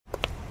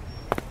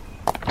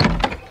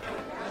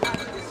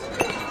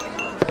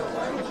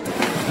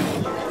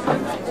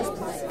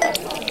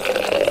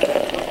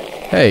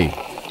Hey,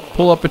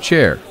 pull up a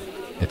chair.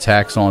 It's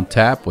Hacks on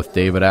Tap with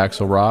David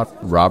Axelrod,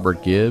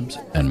 Robert Gibbs,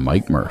 and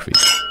Mike Murphy.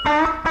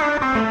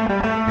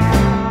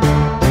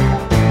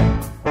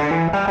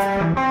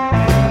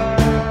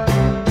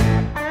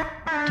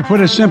 To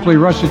put it simply,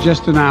 Russia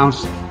just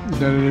announced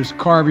that it is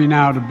carving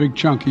out a big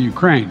chunk of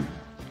Ukraine.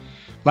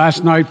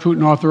 Last night,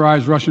 Putin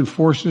authorized Russian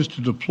forces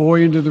to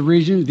deploy into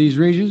these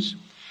regions.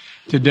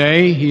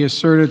 Today, he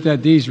asserted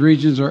that these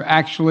regions are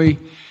actually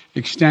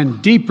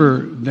extend deeper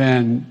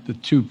than the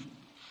two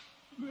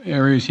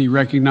areas he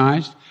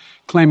recognized,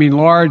 claiming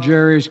large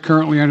areas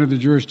currently under the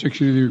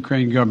jurisdiction of the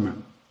Ukrainian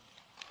government.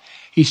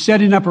 He's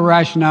setting up a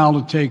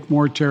rationale to take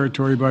more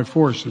territory by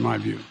force, in my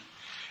view.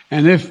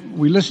 And if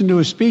we listened to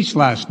his speech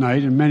last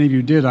night, and many of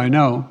you did, I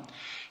know,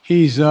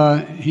 he's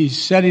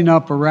setting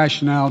up a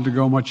rationale to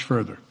go much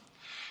further.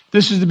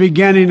 This is the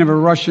beginning of a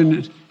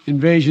Russian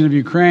invasion of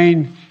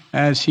Ukraine,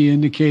 as he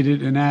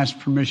indicated and asked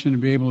permission to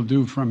be able to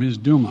do from his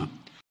Duma.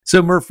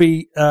 So,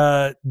 Murphy,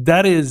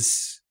 that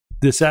is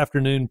this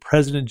afternoon,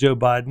 President Joe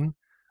Biden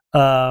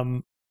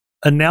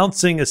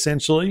announcing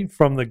essentially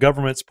from the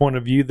government's point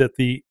of view that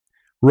the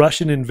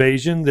Russian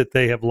invasion that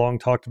they have long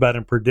talked about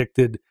and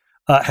predicted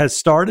has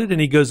started.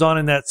 And he goes on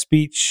in that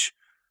speech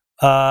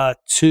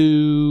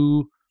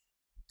to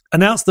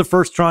announce the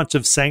first tranche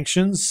of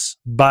sanctions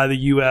by the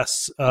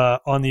U.S.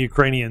 On the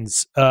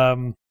Ukrainians.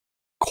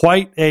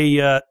 Quite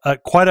a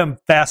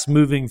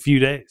fast-moving few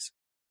days.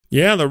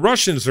 Yeah, the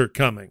Russians are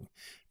coming.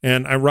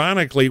 And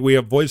ironically, we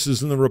have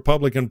voices in the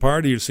Republican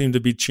Party who seem to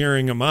be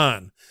cheering him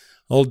on.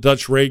 Old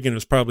Dutch Reagan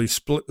is probably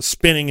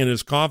spinning in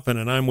his coffin,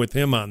 and I'm with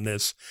him on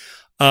this.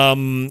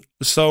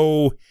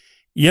 So,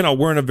 you know,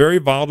 we're in a very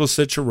volatile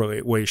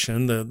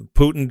situation.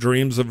 Putin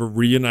dreams of a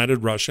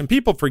reunited Russia. And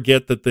people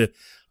forget that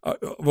a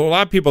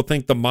lot of people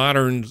think the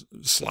modern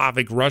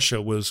Slavic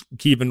Russia was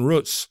Kievan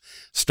Rus,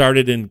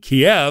 started in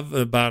Kiev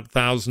about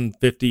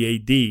 1050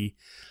 A.D.,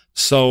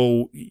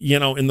 So, you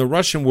know, in the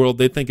Russian world,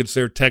 they think it's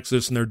their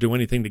Texas and they'll do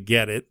anything to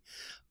get it,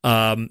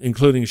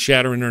 including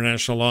shatter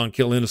international law and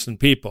kill innocent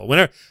people.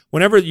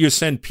 Whenever you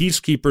send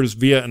peacekeepers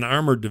via an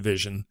armored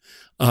division,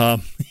 there's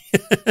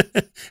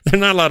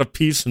not a lot of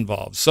peace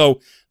involved.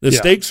 So the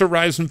stakes are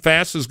rising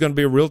fast. Is going to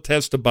be a real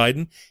test of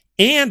Biden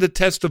and a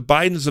test of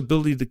Biden's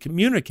ability to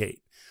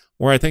communicate,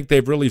 where I think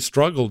they've really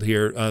struggled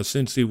here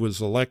since he was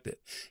elected.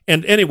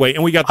 And anyway,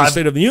 and we got the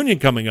State of the Union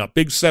coming up,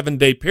 big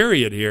 7-day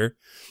period here.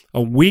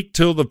 A week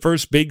till the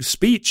first big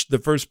speech, the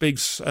first big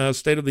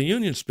State of the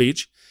Union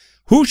speech.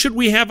 Who should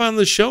we have on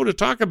the show to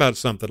talk about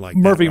something like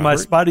Murphy, that, my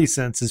spidey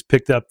sense has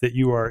picked up that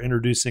you are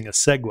introducing a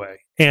segue.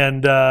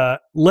 And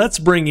let's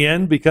bring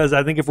in, because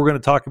I think if we're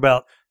going to talk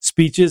about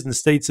speeches and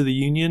States of the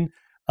Union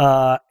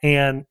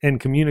and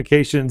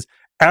communications,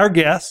 our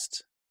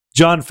guest,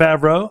 Jon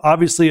Favreau,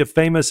 obviously a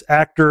famous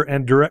actor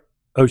and director.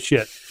 Oh,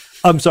 shit.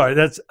 I'm sorry.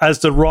 That's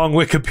the wrong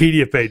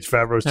Wikipedia page,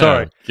 Favreau.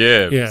 Sorry.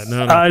 Gibbs. Yeah,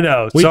 no. I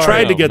know. We sorry.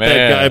 tried to get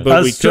that guy,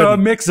 but we couldn't. A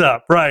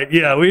mix-up. Right.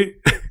 Yeah.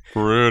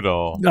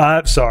 Brutal.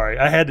 I'm sorry.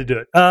 I had to do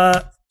it.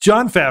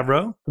 Jon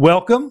Favreau,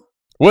 welcome.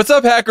 What's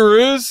up,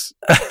 hackaroos?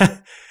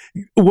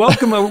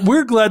 Welcome.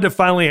 We're glad to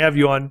finally have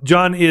you on.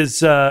 Jon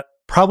is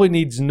probably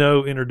needs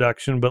no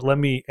introduction, but let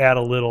me add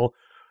a little.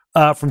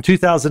 From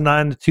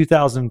 2009 to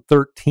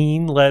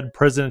 2013, led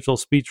presidential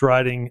speech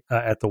writing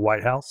at the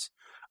White House.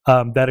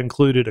 That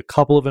included a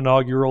couple of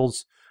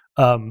inaugurals,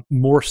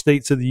 more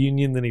States of the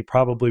Union than he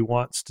probably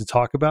wants to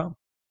talk about.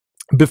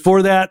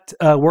 Before that,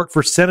 worked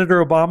for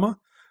Senator Obama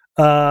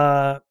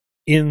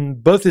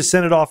in both his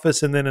Senate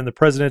office and then in the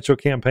presidential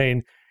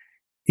campaign.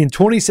 In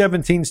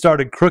 2017,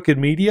 started Crooked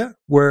Media,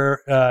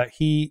 where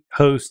he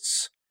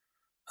hosts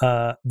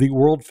the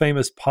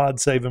world-famous Pod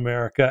Save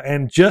America,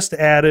 and just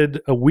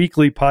added a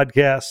weekly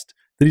podcast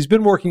that he's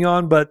been working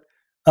on, but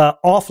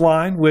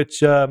offline,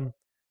 which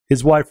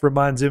his wife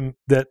reminds him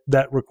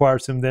that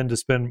requires him then to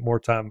spend more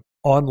time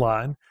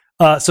online.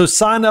 So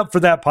sign up for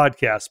that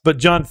podcast. But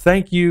Jon,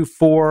 thank you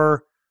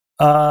for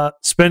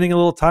spending a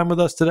little time with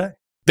us today.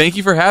 Thank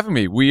you for having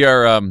me. We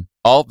are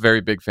all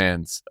very big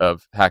fans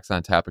of Hacks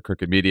on Tap at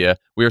Crooked Media.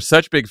 We are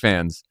such big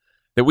fans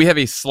that we have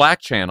a Slack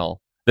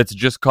channel that's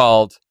just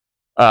called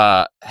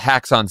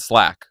Hacks on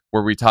Slack,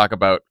 where we talk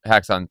about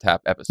Hacks on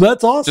Tap episodes.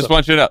 That's awesome. Just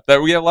want you to know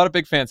that we have a lot of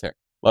big fans here.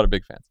 A lot of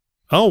big fans.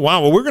 Oh,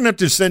 wow. Well, we're going to have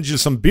to send you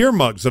some beer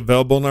mugs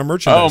available in our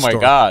merchandise store. Oh, my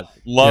God.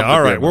 Love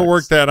all right. mugs. We'll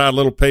work that out. A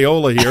little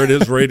payola here. It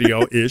is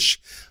radio-ish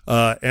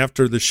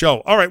after the show.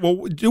 All right.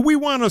 Well, do we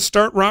want to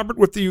start, Robert,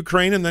 with the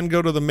Ukraine and then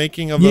go to the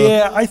making of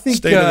I think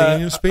State of the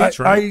Union speech,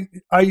 right?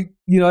 I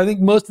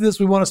think most of this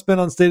we want to spend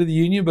on State of the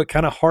Union, but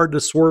kind of hard to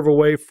swerve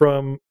away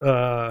from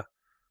the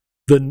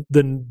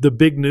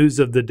big news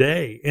of the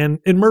day. And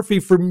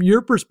Murphy, from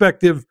your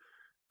perspective,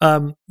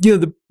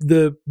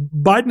 the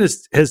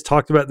Biden has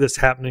talked about this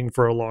happening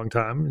for a long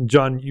time, and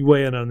Jon, you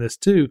weigh in on this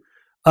too.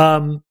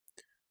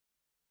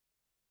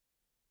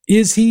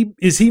 Is he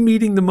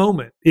meeting the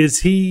moment? Is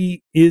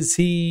he?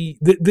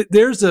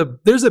 There's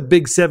a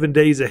big 7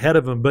 days ahead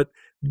of him, but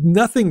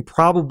nothing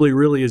probably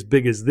really as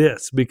big as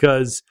this,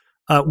 because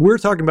we're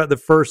talking about the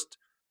first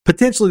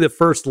potentially the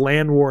first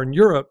land war in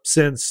Europe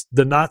since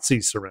the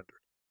Nazis surrendered.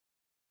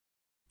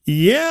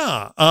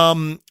 Yeah.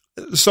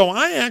 So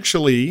I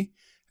actually,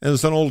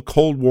 as an old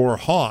Cold War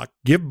hawk,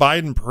 give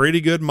Biden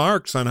pretty good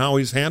marks on how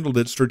he's handled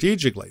it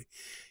strategically.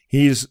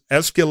 He's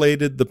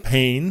escalated the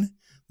pain,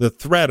 the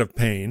threat of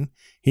pain.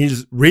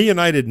 He's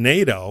reunited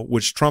NATO,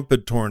 which Trump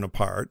had torn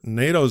apart.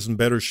 NATO's in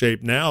better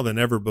shape now than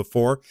ever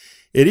before.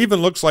 It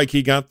even looks like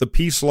he got the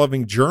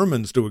peace-loving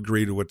Germans to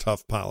agree to a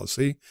tough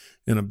policy,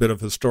 in a bit of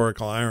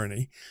historical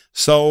irony.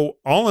 So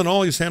all in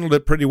all, he's handled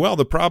it pretty well.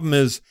 The problem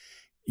is,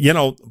 you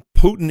know,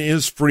 Putin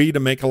is free to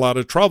make a lot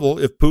of trouble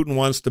if Putin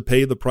wants to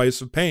pay the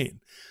price of pain.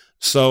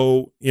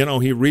 So, you know,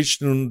 he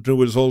reached into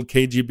his old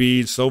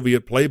KGB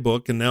Soviet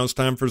playbook, and now it's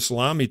time for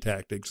salami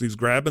tactics. He's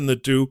grabbing the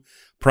two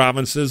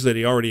provinces that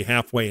he already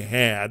halfway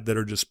had that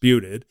are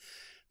disputed.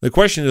 The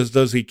question is,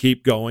 does he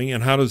keep going,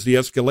 and how does the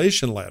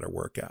escalation ladder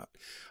work out?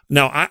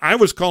 Now, I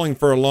was calling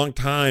for a long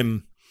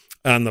time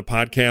on the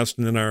podcast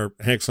and in our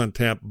Hacks on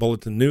Tap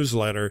bulletin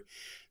newsletter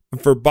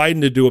for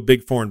Biden to do a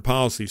big foreign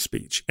policy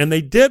speech. And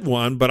they did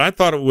one, but I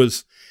thought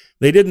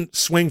they didn't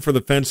swing for the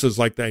fences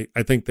like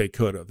I think they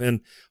could have. And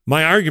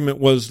my argument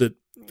was that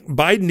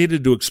Biden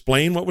needed to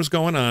explain what was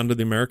going on to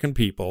the American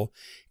people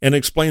and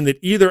explain that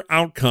either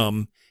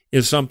outcome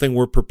is something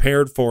we're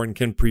prepared for and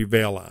can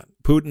prevail on.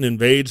 Putin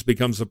invades,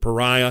 becomes a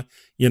pariah,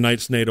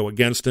 unites NATO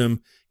against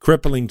him,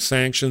 crippling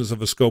sanctions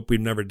of a scope we've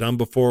never done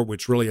before,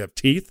 which really have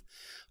teeth,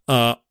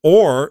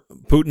 or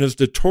Putin is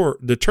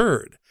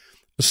deterred.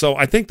 So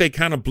I think they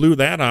kind of blew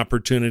that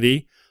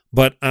opportunity,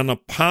 but on a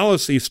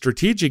policy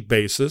strategic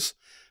basis,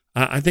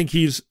 I think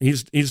he's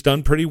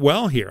done pretty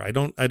well here. I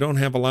don't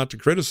have a lot to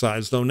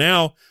criticize, though.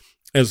 Now,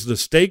 as the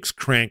stakes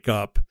crank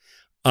up,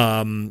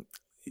 so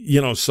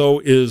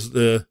is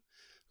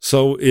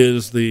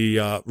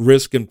the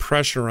risk and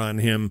pressure on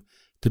him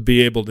to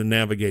be able to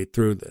navigate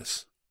through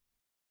this.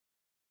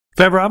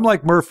 Favreau, I'm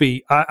like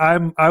Murphy.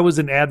 I was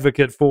an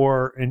advocate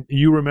for, and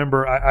you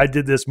remember I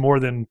did this more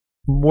than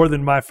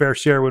my fair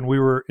share when we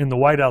were in the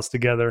White House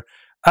together.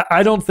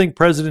 I don't think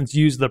presidents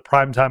use the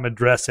primetime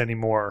address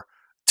anymore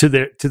to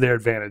their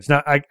advantage.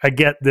 Now, I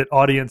get that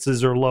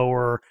audiences are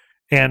lower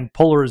and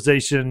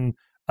polarization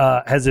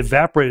has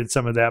evaporated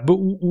some of that. But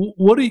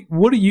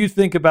what do you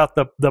think about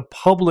the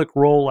public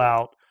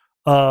rollout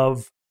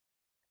of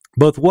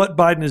both what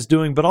Biden is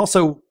doing, but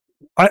also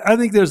I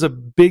think there's a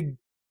big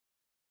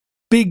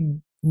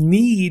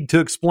need to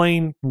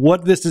explain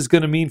what this is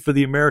going to mean for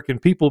the American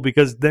people,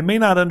 because they may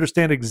not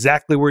understand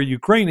exactly where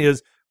Ukraine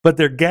is, but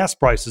their gas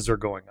prices are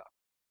going up.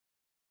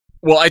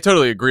 Well, I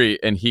totally agree.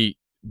 And he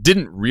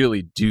didn't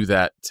really do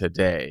that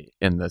today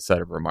in the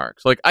set of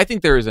remarks. Like, I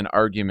think there is an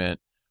argument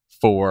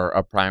for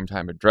a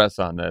primetime address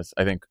on this.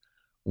 I think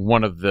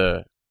one of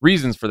the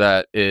reasons for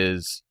that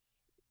is,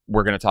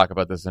 we're going to talk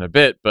about this in a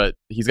bit, but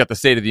he's got the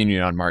State of the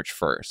Union on March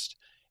 1st.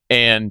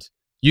 And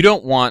you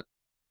don't want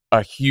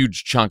a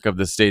huge chunk of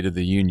the State of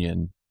the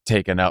Union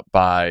taken up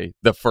by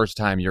the first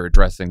time you're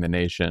addressing the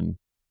nation,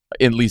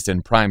 at least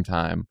in prime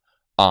time,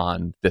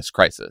 on this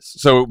crisis.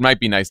 So it might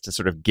be nice to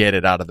sort of get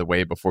it out of the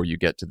way before you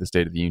get to the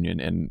State of the Union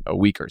in a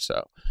week or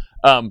so.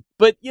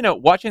 But,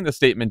 watching the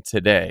statement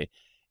today,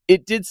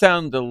 it did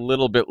sound a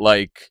little bit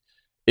like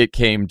it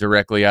came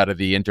directly out of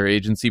the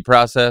interagency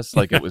process,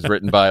 like it was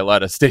written by a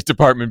lot of State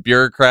Department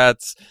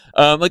bureaucrats.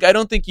 I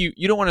don't think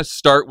you don't want to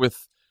start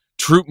with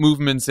troop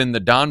movements in the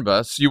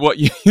Donbass. You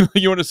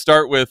want to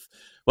start with,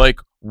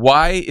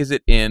 why is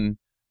it in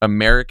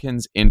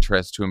Americans'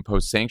 interest to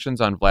impose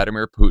sanctions on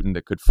Vladimir Putin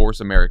that could force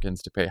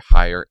Americans to pay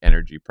higher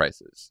energy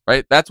prices,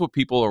 right? That's what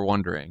people are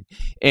wondering.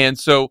 And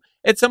so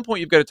at some point,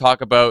 you've got to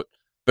talk about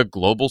the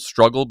global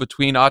struggle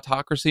between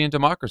autocracy and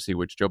democracy,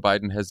 which Joe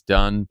Biden has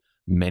done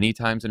many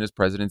times in his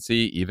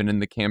presidency, even in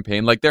the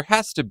campaign. There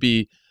has to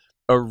be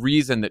a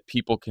reason that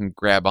people can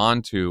grab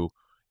onto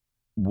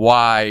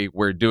why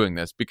we're doing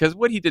this, because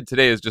what he did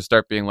today is just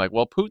start being like,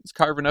 well, Putin's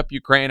carving up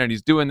Ukraine and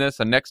he's doing this,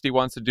 and next he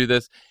wants to do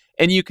this.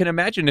 And you can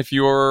imagine, if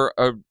you're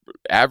a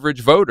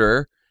average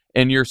voter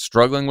and you're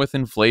struggling with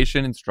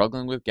inflation and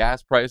struggling with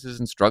gas prices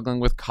and struggling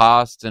with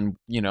costs and,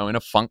 in a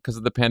funk because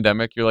of the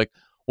pandemic, you're like,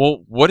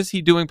 well, what is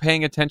he doing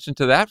paying attention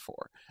to that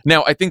for?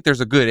 Now, I think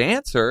there's a good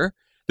answer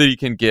that he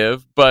can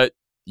give, but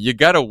you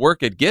got to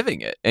work at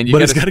giving it, and you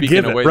got to speak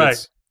in a way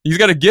that's, you've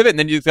got to give it, and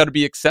then you've got to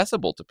be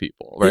accessible to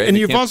people, right? And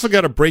you've also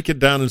got to break it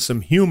down in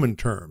some human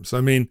terms.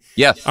 I mean,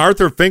 yes.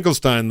 Arthur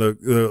Finkelstein,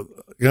 the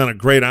kind of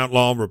great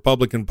outlaw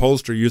Republican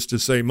pollster, used to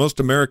say most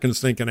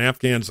Americans think an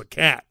Afghan's a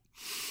cat,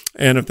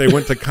 and if they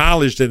went to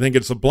college, they think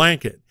it's a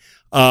blanket.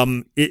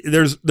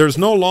 There's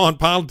no law in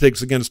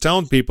politics against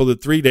telling people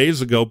that 3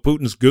 days ago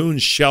Putin's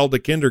goons shelled a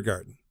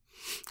kindergarten.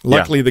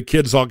 Luckily, the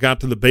kids all got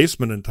to the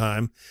basement in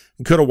time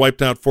and could have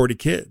wiped out 40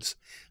 kids.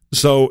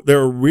 So there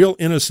are real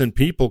innocent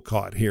people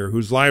caught here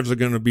whose lives are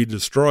going to be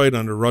destroyed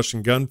under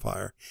Russian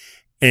gunfire.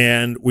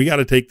 And we got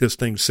to take this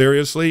thing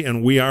seriously,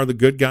 and we are the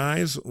good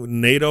guys.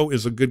 NATO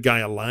is a good guy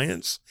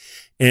alliance,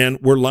 and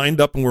we're lined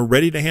up and we're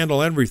ready to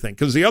handle everything.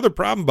 Because the other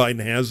problem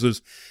Biden has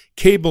is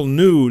cable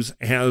news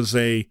has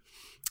a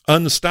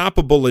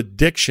unstoppable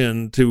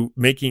addiction to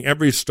making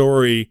every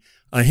story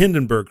a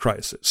Hindenburg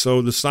crisis.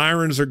 So the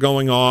sirens are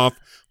going off.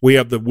 We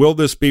have the will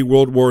this be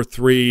World War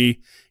III,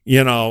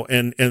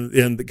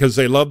 and because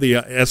they love the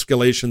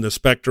escalation, the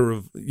specter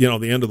of, the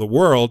end of the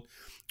world,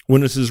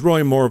 when this is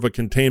really more of a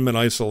containment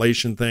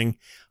isolation thing.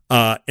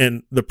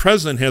 And the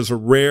president has a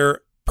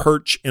rare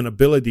perch and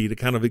ability to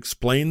kind of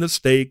explain the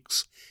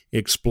stakes,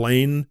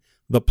 explain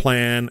the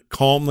plan,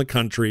 calm the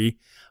country,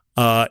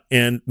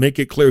 and make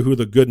it clear who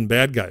the good and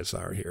bad guys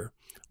are here,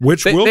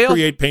 which will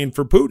create pain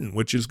for Putin,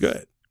 which is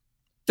good.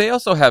 They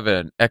also have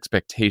an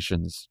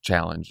expectations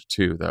challenge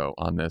too, though,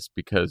 on this,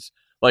 because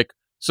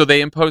so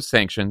they impose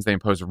sanctions, they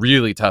impose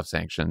really tough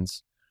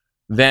sanctions.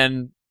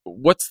 Then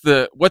what's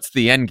the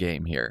end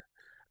game here?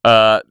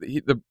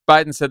 The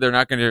Biden said we're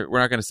not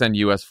going to send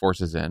U.S.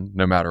 forces in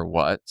no matter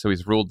what. So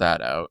he's ruled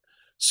that out.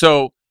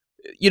 So,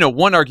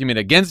 one argument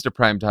against a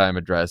primetime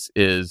address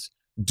is,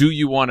 do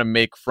you want to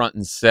make front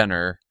and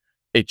center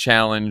a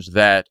challenge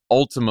that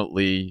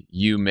ultimately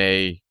you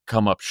may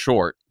come up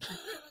short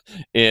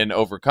in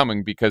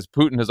overcoming, because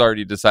Putin has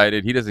already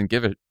decided he doesn't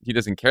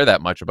care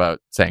that much about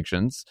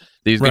sanctions.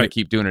 He's going to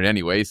keep doing it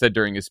anyway. He said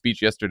during his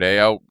speech yesterday,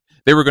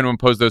 they were going to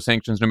impose those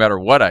sanctions no matter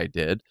what I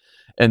did.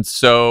 And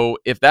so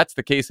if that's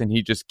the case and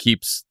he just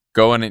keeps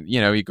going and,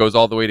 he goes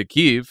all the way to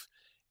Kyiv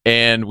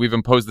and we've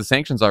imposed the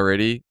sanctions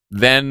already,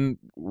 then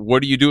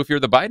what do you do if you're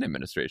the Biden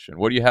administration?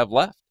 What do you have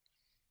left?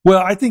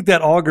 Well, I think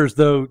that augurs,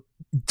 though,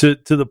 to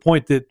the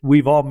point that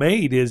we've all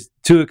made, is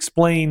to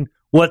explain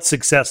what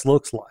success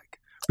looks like.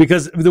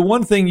 Because the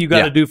one thing you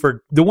got to do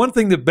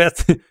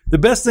the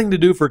best thing to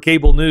do for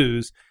cable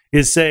news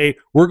is say,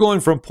 we're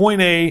going from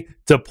point A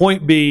to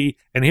point B,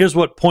 and here's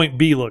what point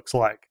B looks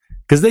like.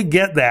 Because they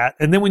get that.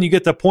 And then when you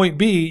get to point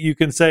B, you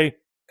can say,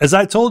 as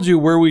I told you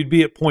where we'd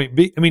be at point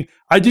B. I mean,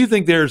 I do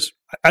think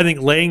I think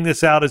laying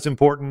this out is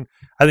important.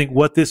 I think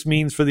what this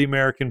means for the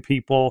American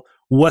people,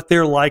 what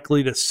they're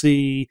likely to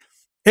see.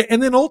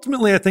 And then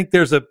ultimately, I think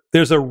there's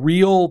a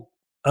real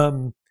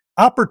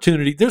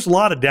opportunity. There's a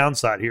lot of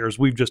downside here, as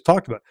we've just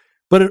talked about,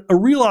 but a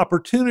real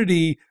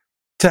opportunity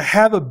to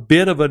have a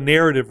bit of a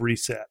narrative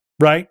reset,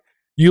 right?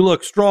 You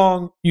look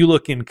strong, you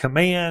look in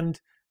command.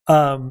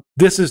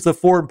 This is the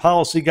foreign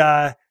policy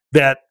guy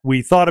that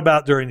we thought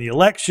about during the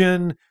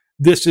election.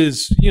 This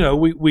is,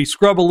 we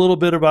scrub a little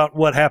bit about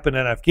what happened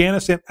in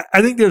Afghanistan.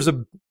 I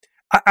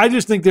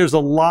just think there's a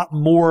lot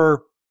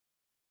more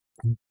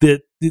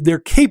that they're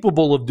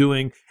capable of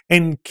doing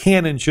and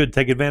can and should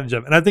take advantage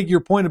of. And I think your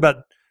point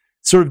about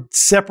sort of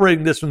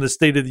separating this from the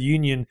State of the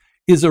Union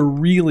is a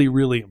really,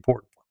 really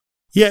important one.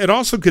 Yeah, it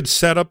also could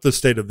set up the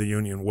State of the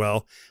Union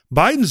well.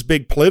 Biden's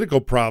big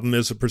political problem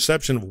is a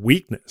perception of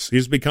weakness.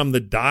 He's become the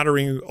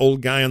doddering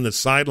old guy on the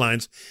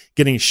sidelines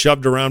getting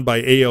shoved around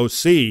by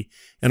AOC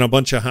and a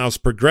bunch of House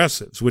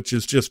progressives, which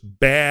is just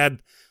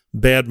bad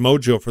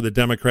mojo for the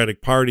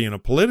Democratic Party in a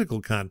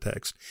political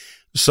context.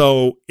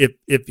 So if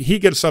he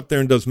gets up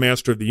there and does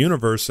Master of the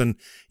Universe, and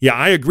yeah,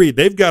 I agree,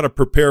 they've got to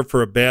prepare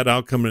for a bad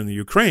outcome in the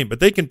Ukraine, but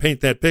they can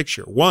paint that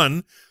picture.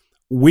 One,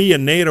 we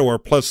in NATO are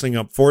plussing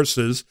up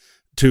forces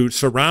to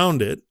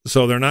surround it,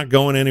 so they're not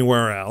going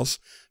anywhere else.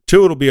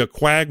 Two, it'll be a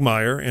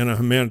quagmire and a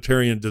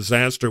humanitarian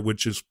disaster,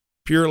 which is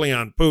purely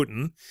on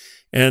Putin.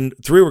 And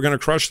three, we're going to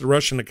crush the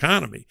Russian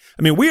economy.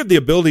 I mean, we have the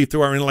ability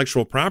through our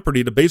intellectual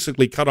property to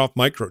basically cut off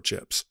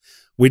microchips.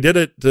 We did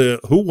it to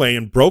Huawei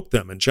and broke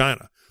them in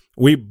China.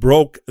 We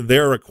broke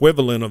their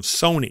equivalent of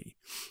Sony.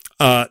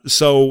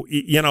 So,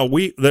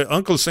 the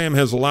Uncle Sam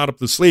has a lot up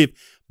the sleeve,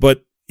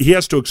 but he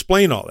has to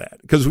explain all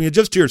that. Because when you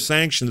just hear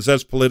sanctions,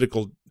 that's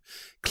political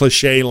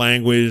cliche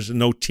language,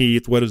 no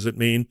teeth. What does it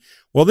mean?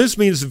 Well, this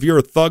means if you're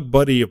a thug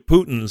buddy of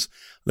Putin's,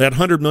 that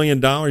 $100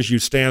 million you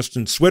stashed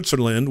in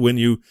Switzerland when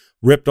you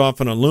ripped off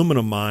an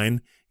aluminum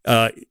mine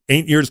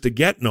ain't yours to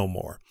get no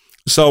more.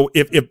 So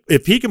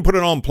if he can put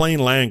it all in plain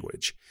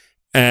language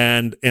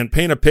and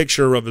paint a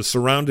picture of a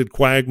surrounded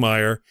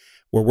quagmire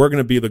where we're going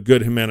to be the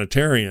good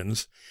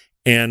humanitarians,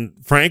 and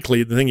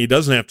frankly, the thing he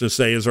doesn't have to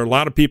say is there are a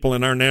lot of people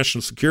in our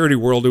national security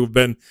world who have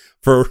been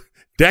for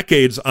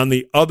decades on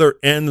the other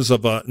ends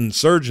of an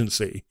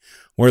insurgency,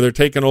 where they're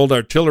taking old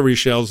artillery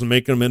shells and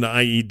making them into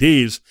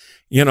IEDs.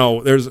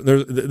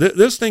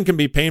 This thing can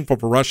be painful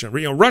for Russia.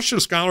 Russian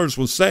scholars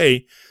will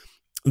say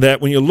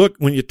that when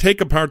you take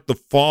apart the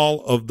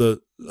fall of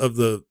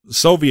the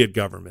Soviet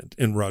government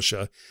in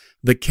Russia,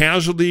 the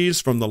casualties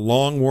from the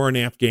long war in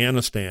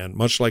Afghanistan,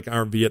 much like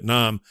our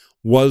Vietnam,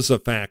 was a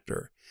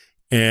factor.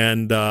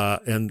 And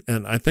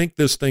I think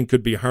this thing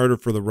could be harder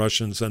for the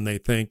Russians than they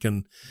think.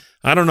 And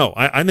I don't know.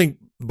 I think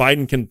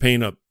Biden can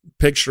paint a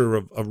picture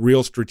of a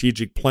real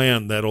strategic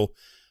plan that'll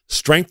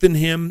strengthen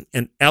him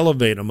and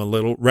elevate him a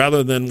little,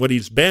 rather than what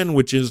he's been,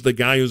 which is the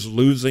guy who's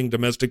losing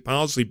domestic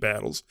policy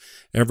battles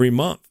every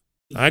month.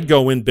 I'd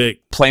go in big.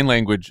 Plain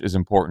language is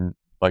important,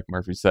 like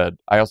Murphy said.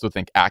 I also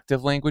think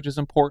active language is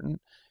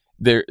important.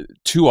 There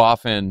too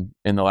often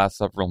in the last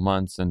several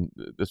months, and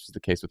this was the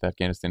case with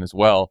Afghanistan as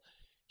well,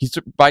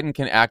 Biden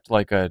can act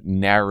like a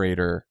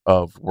narrator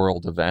of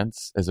world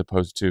events as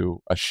opposed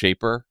to a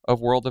shaper of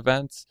world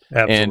events.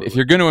 Absolutely. And if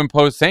you're going to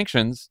impose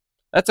sanctions,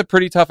 that's a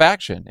pretty tough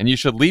action, and you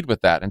should lead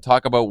with that and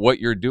talk about what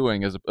you're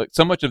doing.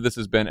 So much of this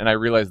has been, and I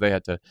realize they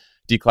had to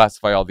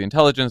declassify all the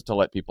intelligence to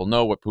let people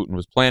know what Putin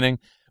was planning,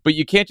 but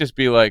you can't just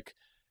be like,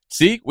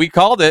 see, we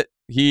called it.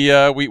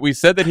 We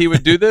said that he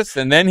would do this,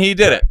 and then he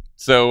did it.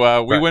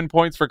 So we win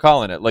points for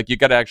calling it. Like, you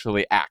got to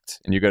actually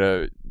act, and you got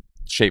to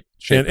shape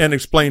and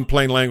explain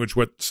plain language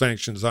what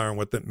sanctions are and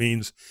what that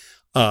means,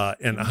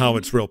 and how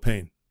it's real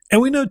pain. And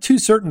we know two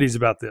certainties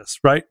about this,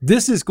 right?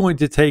 This is going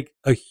to take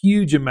a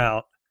huge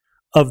amount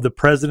of the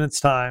president's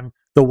time,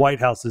 the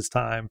White House's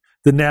time,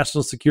 the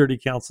National Security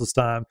Council's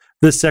time,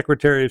 the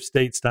Secretary of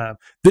State's time.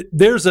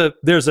 There's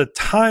a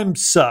time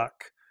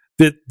suck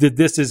that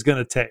this is going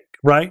to take,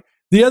 right?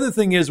 The other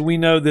thing is, we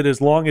know that as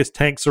long as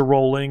tanks are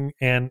rolling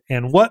and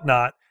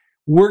whatnot,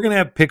 we're going to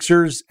have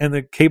pictures and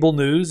the cable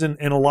news, and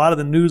a lot of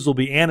the news will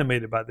be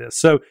animated by this.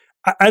 So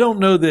I don't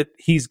know that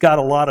he's got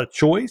a lot of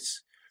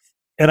choice.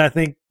 And I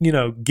think,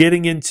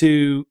 getting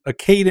into a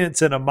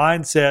cadence and a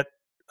mindset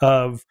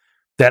of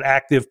that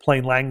active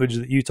plain language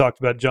that you talked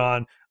about,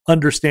 John,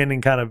 understanding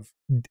kind of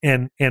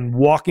and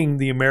walking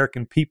the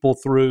American people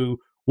through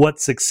what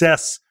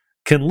success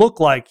can look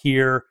like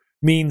here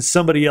means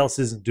somebody else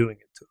isn't doing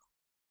it to them.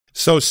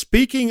 So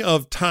speaking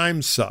of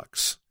time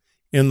sucks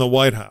in the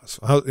White House,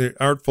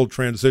 artful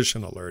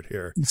transition alert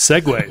here.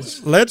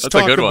 Segues. That's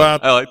talk a good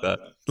about. one. I like that.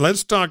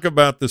 Let's talk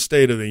about the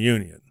State of the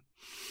Union.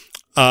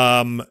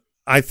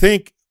 I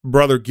think,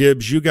 Brother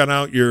Gibbs, you got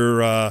out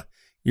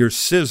your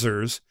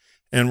scissors,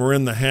 and we're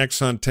in the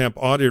Hacks on Tap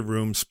audit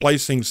room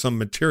splicing some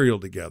material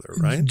together,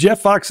 right?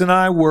 Jeff Fox and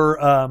I were,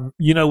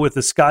 with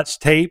the Scotch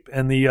tape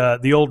and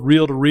the old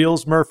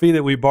reel-to-reels, Murphy,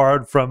 that we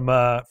borrowed from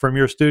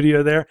your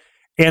studio there.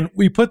 And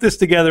we put this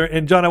together.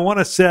 And, John, I want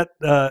to set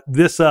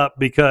this up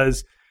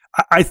because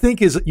I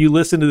think as you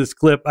listen to this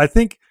clip, I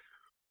think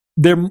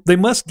they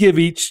must give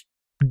each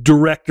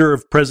director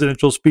of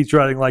presidential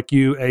speechwriting like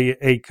you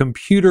a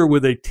computer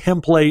with a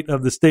template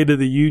of the State of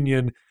the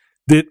Union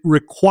that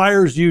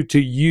requires you to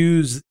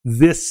use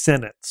this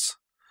sentence.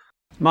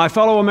 My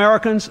fellow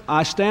Americans,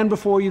 I stand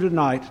before you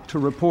tonight to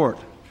report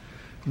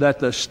that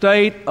the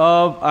state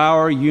of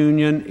our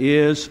union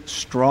is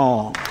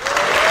strong.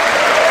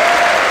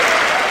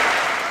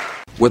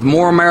 With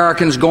more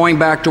Americans going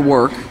back to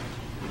work,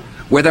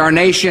 with our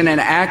nation an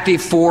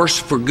active force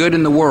for good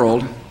in the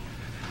world,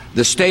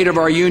 the state of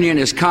our union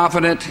is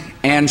confident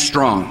and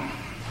strong.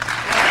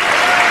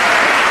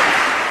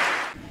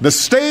 The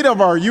state of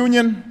our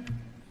union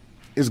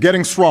is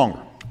getting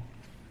stronger,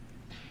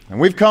 and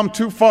we've come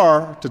too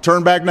far to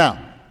turn back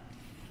now.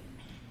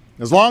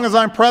 As long as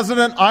I'm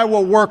president, I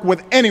will work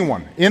with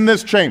anyone in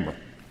this chamber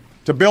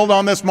to build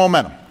on this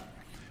momentum.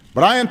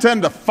 But I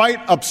intend to fight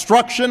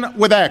obstruction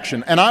with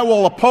action, and I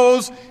will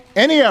oppose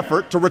any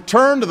effort to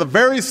return to the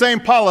very same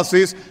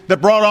policies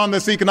that brought on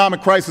this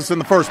economic crisis in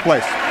the first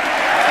place.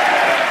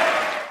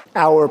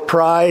 Our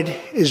pride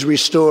is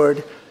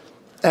restored,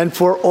 and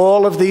for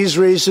all of these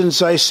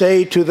reasons, I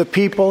say to the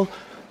people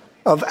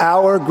of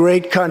our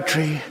great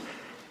country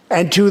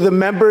and to the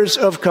members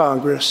of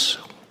Congress,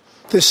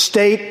 the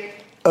state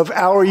of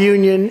our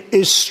union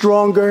is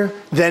stronger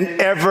than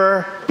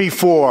ever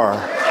before.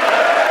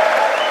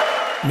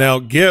 Now,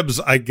 Gibbs,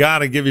 I got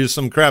to give you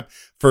some crap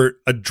for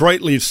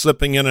adroitly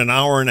slipping in an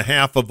hour and a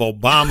half of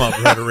Obama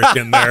rhetoric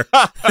in there.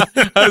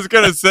 I was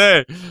going to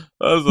say, that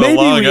was a Maybe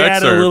long we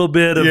excerpt. had a little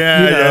bit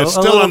of,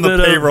 still on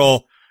the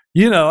payroll.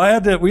 We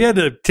had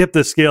to tip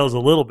the scales a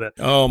little bit.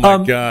 Oh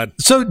my God!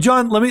 So,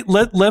 John,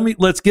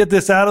 let's get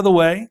this out of the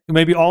way.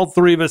 Maybe all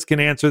three of us can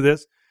answer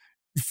this.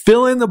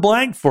 Fill in the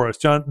blank for us,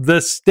 John. The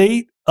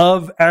state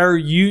of our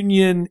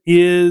union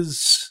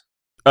is.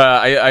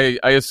 I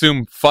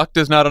assume fucked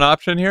is not an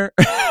option here.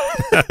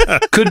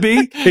 Could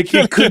be.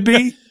 It could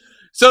be.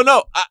 So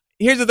no.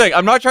 Here's the thing.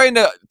 I'm not trying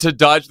to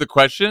dodge the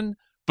question.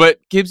 But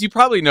Gibbs, you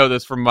probably know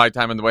this from my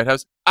time in the White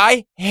House.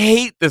 I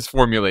hate this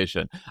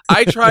formulation.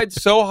 I tried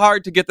so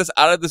hard to get this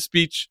out of the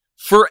speech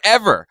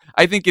forever.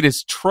 I think it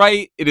is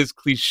trite. It is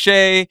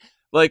cliche.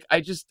 Like,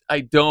 I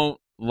don't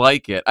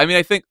like it. I mean,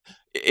 I think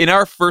in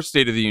our first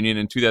State of the Union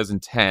in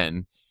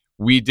 2010,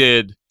 we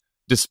did,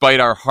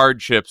 despite our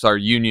hardships, our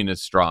union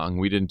is strong.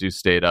 We didn't do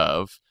state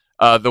of.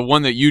 The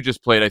one that you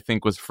just played, I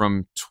think, was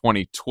from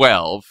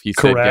 2012. He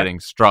said Correct. Getting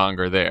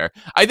stronger there.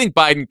 I think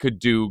Biden could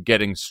do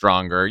getting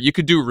stronger. You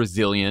could do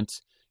resilient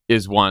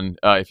is one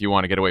if you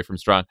want to get away from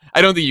strong.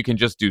 I don't think you can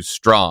just do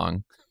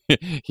strong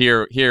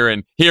here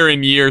in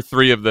year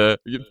 3 of the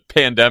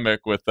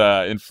pandemic with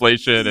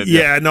inflation.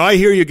 And, I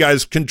hear you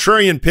guys.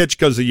 Contrarian pitch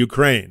because of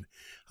Ukraine.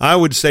 I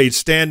would say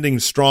standing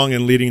strong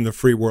and leading the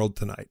free world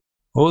tonight.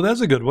 Oh,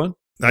 that's a good one.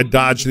 I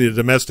dodged the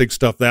domestic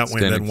stuff that way and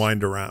Standing. then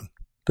wind around.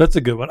 That's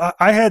a good one.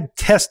 I had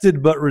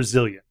tested but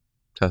resilient.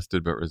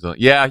 Tested but resilient.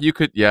 Yeah, you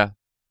could. Yeah.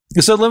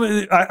 So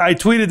I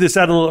tweeted this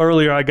out a little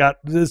earlier. I got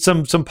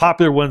some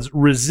popular ones: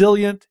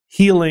 resilient,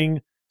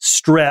 healing,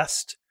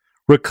 stressed,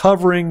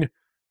 recovering,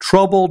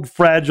 troubled,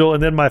 fragile,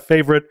 and then my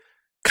favorite,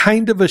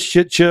 kind of a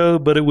shit show,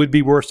 but it would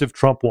be worse if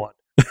Trump won.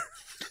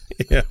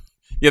 Yeah.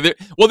 Yeah,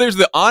 there's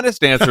the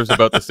honest answers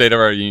about the state of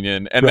our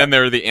union, and then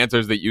there are the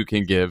answers that you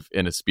can give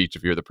in a speech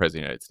if you're the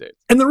president of the United States.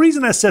 And the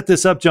reason I set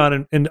this up,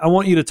 John, and I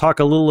want you to talk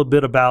a little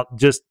bit about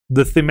just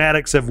the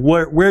thematics of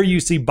where you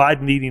see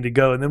Biden needing to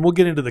go, and then we'll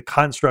get into the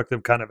construct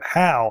of kind of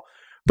how.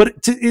 But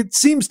it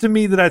seems to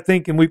me that I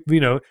think, and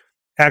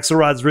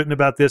Axelrod's written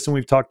about this, and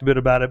we've talked a bit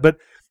about it, but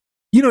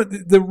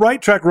the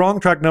right track, wrong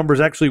track number is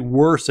actually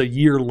worse a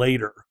year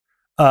later,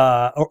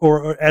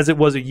 or as it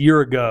was a year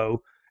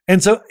ago.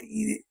 And so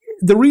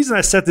the reason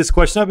I set this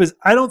question up is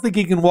I don't think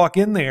he can walk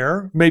in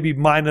there, maybe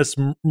minus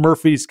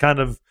Murphy's kind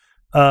of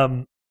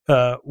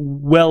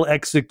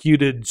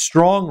well-executed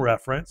strong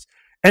reference,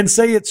 and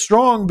say it's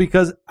strong,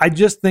 because I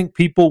just think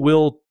people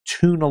will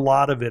tune a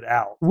lot of it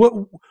out.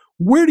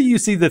 Where do you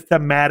see the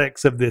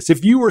thematics of this?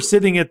 If you were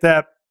sitting at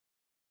that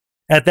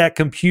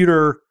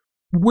computer,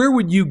 where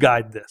would you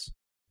guide this?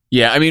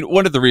 Yeah, I mean,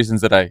 one of the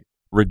reasons that I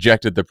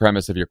rejected the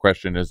premise of your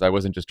question is I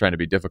wasn't just trying to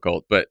be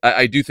difficult, but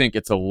I do think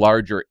it's a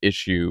larger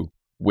issue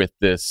with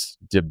this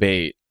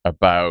debate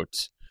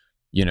about,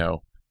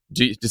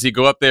 does he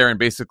go up there and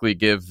basically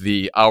give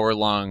the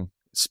hour-long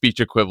speech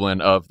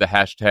equivalent of the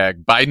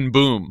hashtag Biden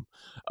boom?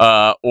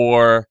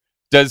 Or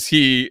does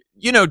he,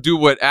 do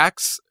what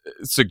Axe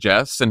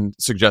suggests and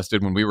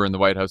suggested when we were in the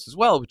White House as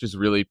well, which is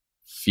really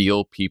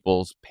feel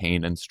people's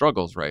pain and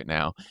struggles right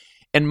now?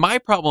 And my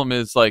problem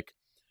is,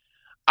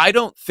 I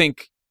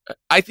think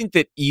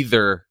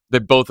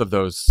that both of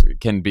those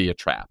can be a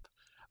trap.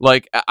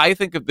 I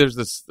think if there's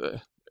this,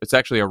 it's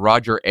actually a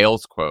Roger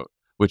Ailes quote,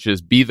 which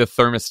is "Be the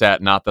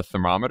thermostat, not the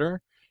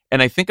thermometer."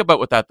 And I think about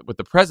with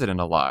the president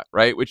a lot,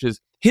 right? Which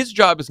is his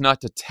job is not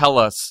to tell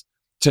us,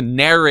 to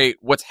narrate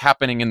what's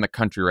happening in the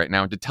country right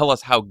now and to tell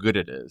us how good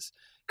it is,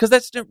 because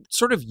that's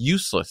sort of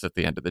useless at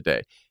the end of the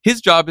day. His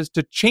job is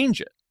to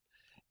change it.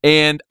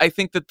 And I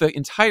think that the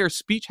entire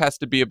speech has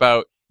to be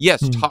about,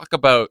 talk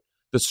about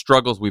the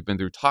struggles we've been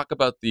through, talk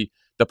about the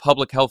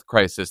public health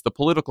crisis, the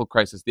political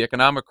crisis, the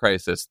economic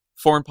crisis,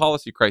 foreign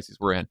policy crises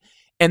we're in,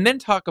 and then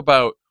talk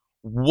about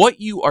what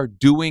you are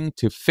doing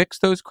to fix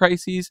those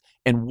crises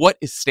and what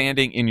is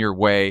standing in your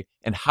way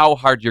and how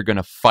hard you're going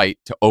to fight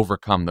to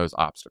overcome those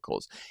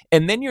obstacles.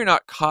 And then you're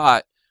not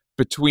caught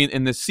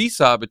in the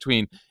seesaw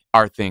between,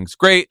 are things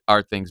great?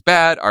 Are things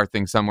bad? Are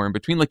things somewhere in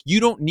between? You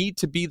don't need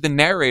to be the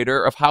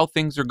narrator of how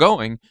things are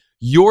going.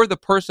 You're the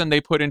person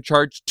they put in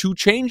charge to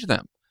change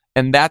them.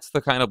 And that's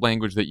the kind of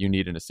language that you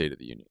need in a State of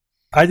the Union.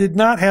 I did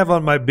not have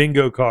on my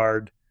bingo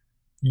card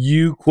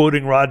you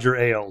quoting Roger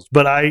Ailes,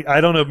 but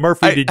I don't know,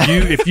 Murphy, did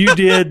you? If you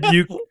did,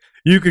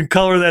 you can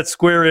color that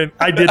square in.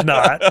 I did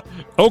not.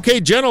 Okay,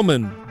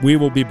 gentlemen, we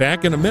will be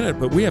back in a minute,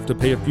 but we have to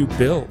pay a few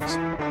bills.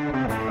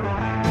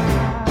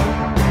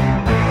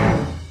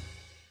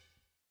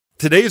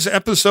 Today's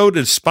episode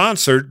is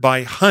sponsored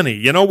by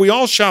Honey. We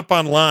all shop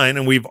online,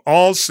 and we've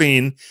all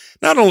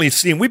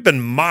we've been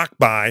mocked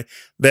by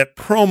that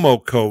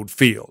promo code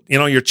field.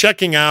 You're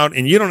checking out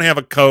and you don't have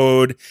a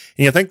code,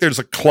 and you think there's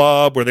a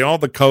club where all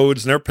the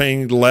codes and they're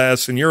paying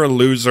less and you're a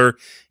loser.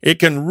 It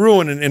can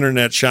ruin an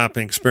internet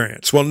shopping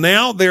experience. Well,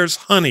 now there's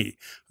Honey,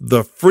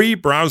 the free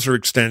browser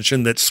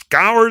extension that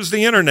scours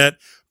the internet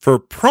for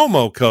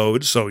promo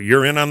codes, so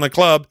you're in on the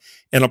club,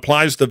 and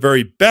applies the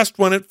very best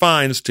one it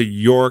finds to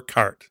your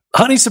cart.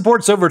 Honey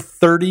supports over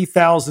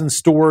 30,000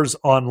 stores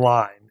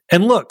online.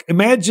 And look,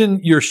 imagine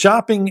you're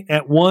shopping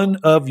at one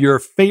of your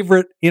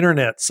favorite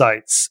internet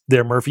sites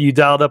there, Murphy. You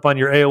dialed up on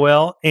your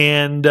AOL,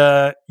 and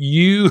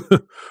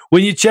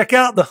when you check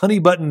out, the Honey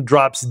button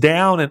drops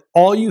down, and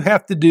all you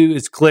have to do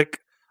is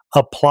click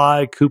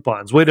Apply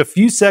Coupons. Wait a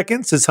few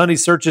seconds as Honey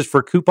searches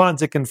for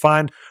coupons it can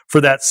find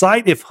for that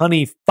site. If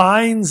Honey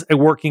finds a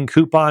working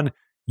coupon,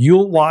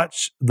 you'll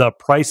watch the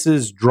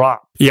prices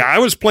drop. Yeah, I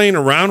was playing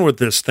around with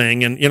this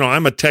thing, and,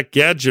 I'm a tech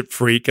gadget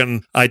freak,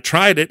 and I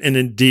tried it, and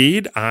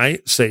indeed, I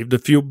saved a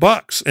few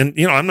bucks. And,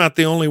 I'm not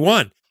the only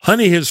one.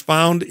 Honey has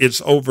found its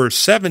over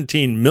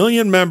 17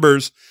 million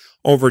members,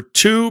 over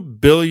 $2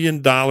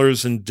 billion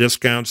in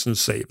discounts and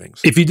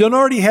savings. If you don't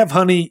already have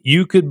Honey,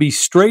 you could be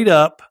straight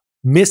up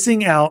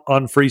missing out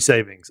on free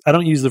savings. I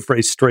don't use the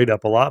phrase straight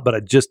up a lot, but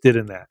I just did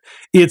in that.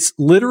 It's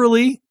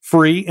literally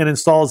free and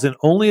installs in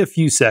only a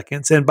few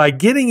seconds. And by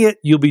getting it,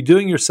 you'll be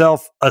doing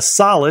yourself a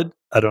solid,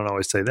 I don't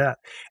always say that,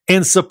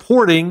 and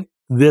supporting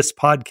this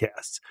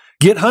podcast.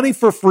 Get Honey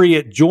for free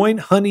at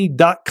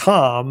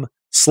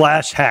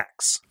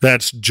joinhoney.com/hacks.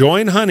 That's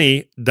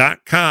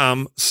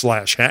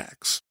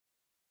joinhoney.com/hacks.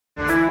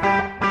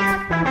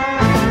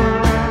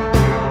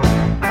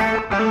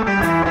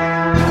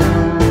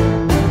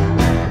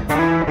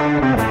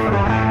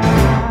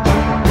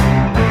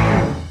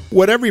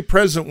 What every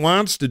president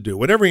wants to do,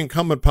 what every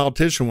incumbent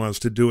politician wants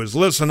to do is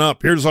listen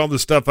up. Here's all the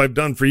stuff I've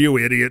done for you,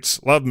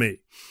 idiots. Love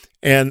me.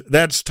 And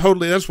that's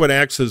what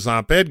Axe's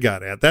op-ed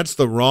got at. That's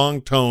the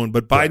wrong tone,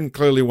 but Biden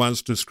clearly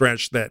wants to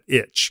scratch that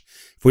itch.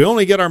 If we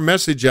only get our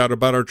message out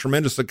about our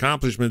tremendous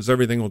accomplishments,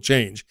 everything will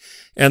change.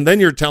 And then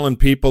you're telling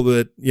people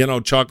that,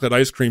 chocolate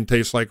ice cream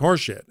tastes like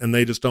horseshit, and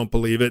they just don't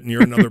believe it, and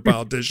you're another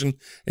politician,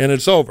 and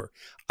it's over.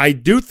 I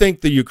do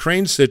think the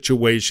Ukraine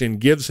situation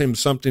gives him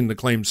something to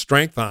claim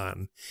strength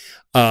on,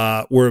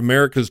 where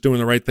America's doing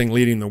the right thing,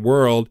 leading the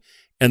world,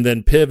 and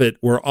then pivot.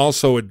 We're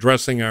also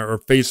addressing or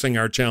facing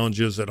our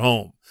challenges at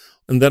home.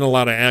 And then a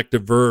lot of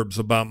active verbs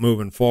about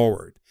moving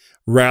forward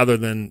rather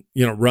than,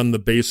 run the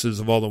bases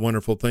of all the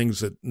wonderful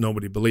things that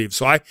nobody believes.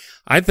 So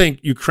I think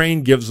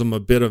Ukraine gives them a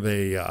bit of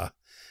a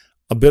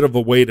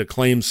way to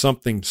claim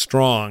something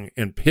strong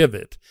and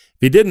pivot.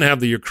 If he didn't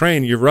have the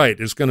Ukraine, you're right.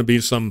 It's going to be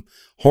some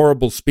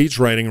horrible speech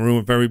writing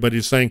room if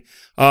everybody's saying,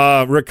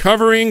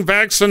 recovering,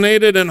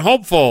 vaccinated, and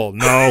hopeful.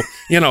 No,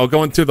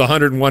 going through the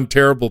 101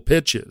 terrible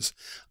pitches.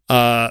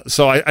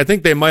 So I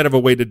think they might have a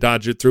way to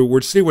dodge it through.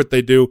 We'll see what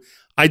they do.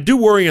 I do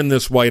worry in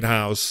this White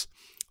House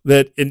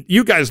that, and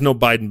you guys know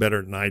Biden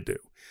better than I do,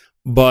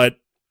 but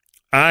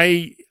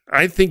I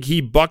think he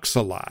bucks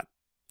a lot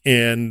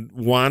and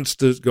wants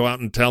to go out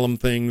and tell him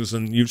things.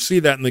 And you see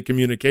that in the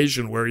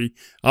communication where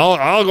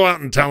I'll go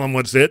out and tell him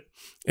what's it.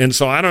 And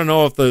so I don't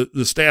know if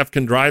the staff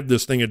can drive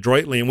this thing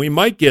adroitly, and we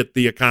might get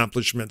the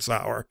accomplishments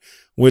hour,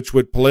 which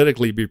would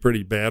politically be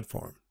pretty bad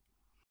for him.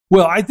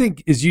 Well, I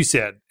think, as you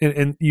said,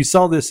 and you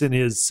saw this in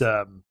his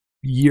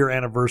year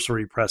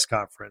anniversary press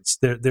conference,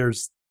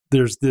 there's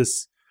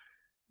this,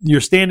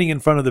 you're standing in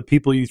front of the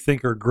people you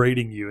think are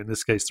grading you, in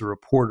this case, the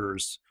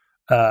reporters,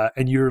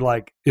 and you're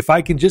like, if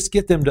I can just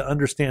get them to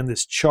understand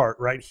this chart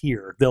right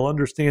here, they'll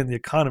understand the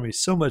economy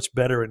so much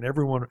better, and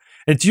everyone,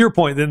 and to your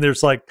point, then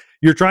there's like,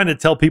 you're trying to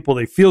tell people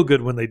they feel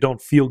good when they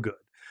don't feel good.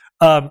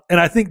 And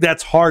I think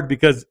that's hard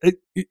because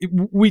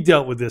we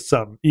dealt with this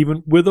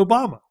even with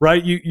Obama,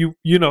 right?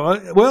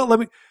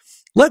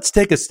 Let's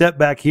take a step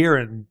back here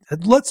and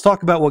let's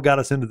talk about what got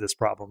us into this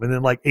problem. And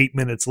then like 8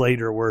 minutes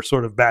later, we're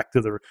sort of back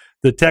to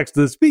the text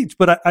of the speech.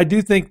 But I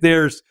do think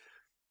you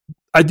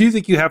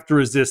have to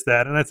resist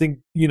that. And I think,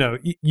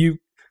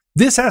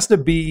 this has to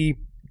be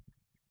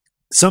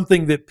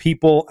something that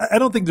people, I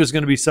don't think there's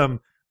going to be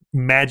some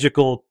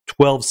magical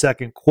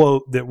 12-second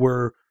quote that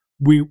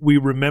we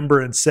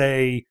remember and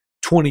say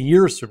 20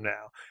 years from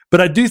now.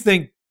 But I do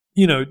think,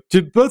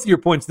 to both of your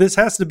points, this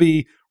has to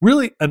be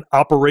really an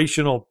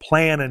operational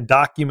plan and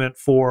document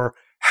for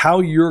how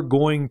you're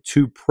going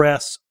to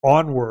press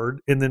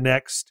onward in the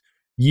next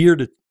year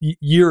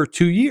or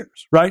 2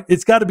 years, right?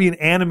 It's got to be an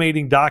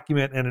animating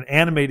document and an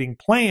animating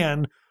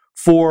plan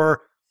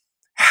for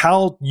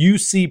how you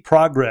see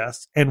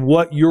progress and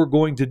what you're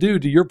going to do,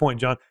 to your point,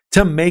 John,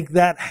 to make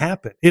that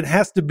happen. It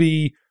has to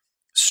be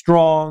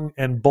strong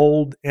and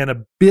bold and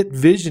a bit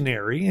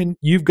visionary. And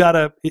you've got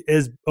to,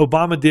 as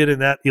Obama did in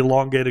that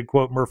elongated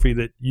quote, Murphy,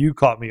 that you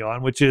caught me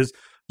on, which is,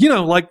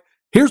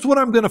 here's what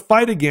I'm going to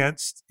fight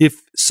against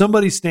if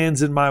somebody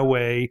stands in my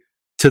way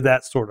to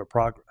that sort of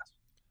progress.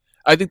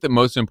 I think the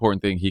most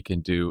important thing he can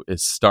do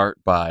is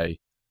start by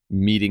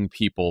meeting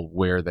people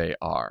where they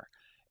are.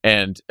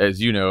 And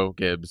as you know,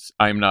 Gibbs,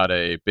 I'm not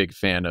a big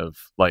fan of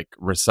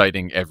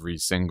reciting every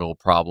single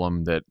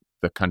problem that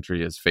the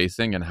country is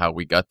facing and how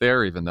we got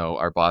there, even though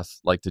our boss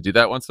liked to do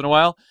that once in a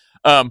while.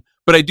 But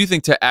I do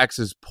think, to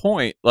Axe's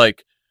point,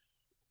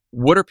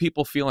 what are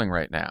people feeling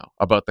right now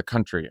about the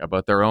country,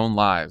 about their own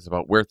lives,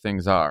 about where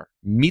things are?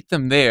 Meet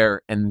them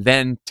there and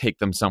then take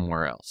them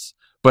somewhere else.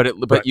 But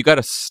you got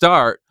to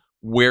start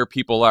where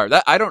people are.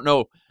 That I don't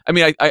know. I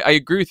mean, I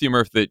agree with you,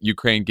 Murph, that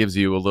Ukraine gives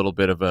you a little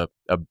bit of a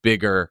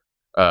bigger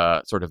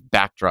sort of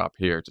backdrop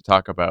here to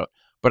talk about.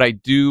 But I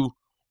do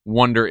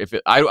wonder if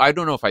I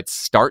don't know if I'd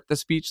start the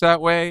speech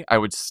that way. I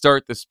would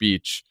start the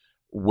speech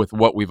with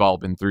what we've all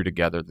been through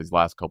together these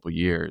last couple of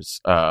years,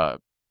 the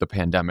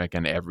pandemic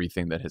and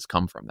everything that has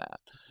come from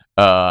that,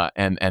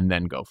 and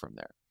then go from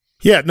there.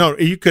 Yeah, no,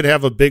 you could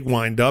have a big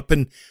wind up.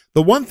 And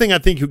the one thing I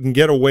think you can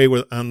get away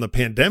with on the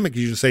pandemic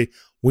is you say,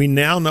 we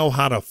now know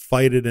how to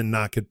fight it and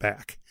knock it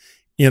back.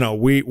 We know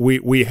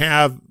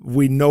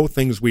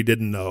things we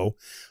didn't know.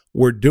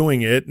 We're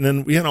doing it. And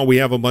then, we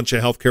have a bunch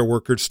of healthcare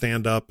workers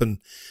stand up and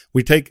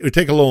we take a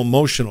little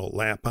emotional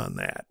lap on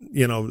that,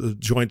 the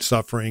joint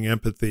suffering,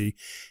 empathy.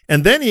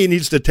 And then he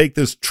needs to take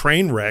this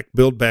train wreck,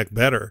 Build Back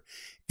Better,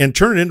 and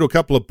turn it into a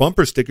couple of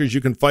bumper stickers you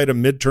can fight a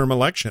midterm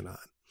election on,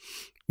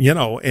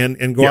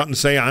 and go out and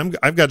say,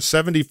 I've got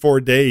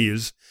 74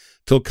 days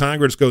till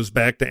Congress goes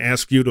back to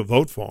ask you to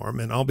vote for him.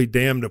 And I'll be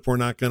damned if we're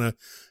not going to,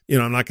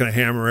 I'm not going to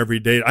hammer every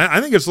day. I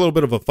think it's a little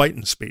bit of a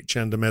fighting speech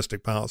on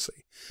domestic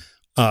policy.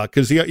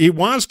 Because he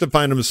wants to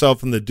find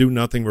himself in the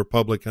do-nothing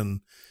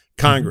Republican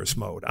Congress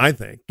mode, I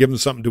think. Give him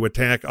something to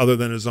attack other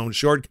than his own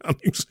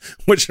shortcomings,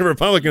 which the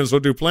Republicans will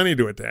do plenty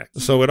to attack.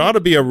 So it ought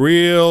to be a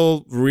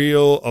real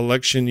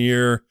election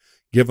year,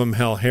 give him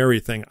hell Harry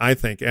thing, I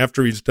think,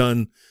 after he's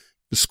done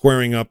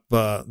squaring up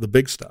the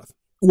big stuff.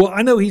 Well,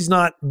 I know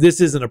this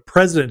isn't a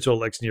presidential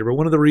election year, but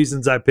one of the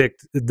reasons I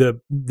picked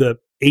the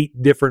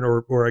 8 different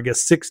or I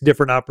guess 6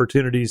 different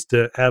opportunities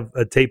to have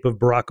a tape of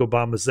Barack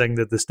Obama saying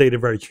that the state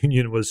of our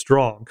union was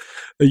strong.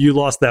 You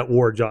lost that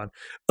war, John,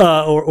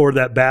 or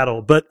that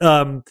battle. But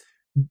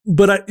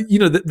But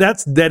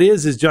that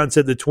is, as John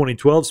said, the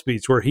 2012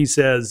 speech where he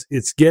says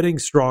it's getting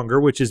stronger,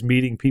 which is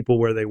meeting people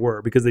where they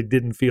were because they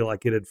didn't feel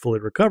like it had fully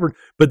recovered.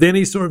 But then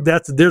he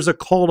there's a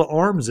call to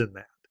arms in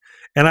that.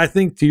 And I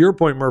think, to your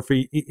point,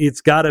 Murphy,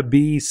 it's got to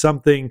be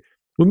something.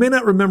 We may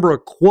not remember a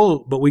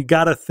quote, but we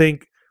got to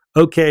think,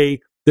 okay,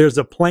 there's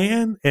a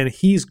plan and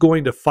he's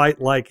going to fight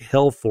like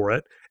hell for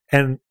it.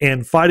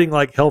 And fighting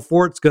like hell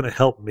for it's going to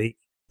help me.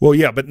 Well,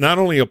 yeah, but not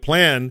only a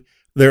plan.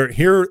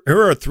 Here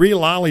are 3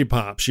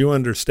 lollipops, you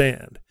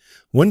understand.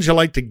 Wouldn't you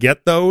like to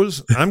get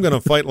those? I'm going to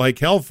fight like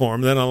hell for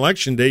them. Then on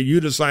election day, you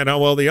decide how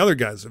well the other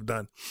guys have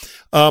done.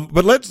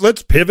 But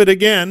let's pivot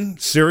again,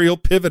 serial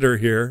pivoter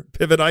here,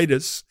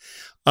 pivotitis,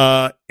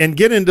 and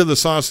get into the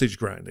sausage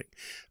grinding.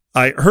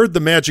 I heard the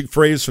magic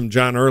phrase from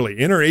John early,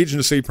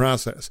 interagency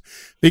process,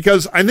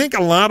 because I think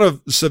a lot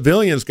of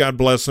civilians, God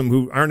bless them,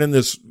 who aren't in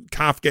this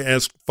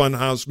Kafkaesque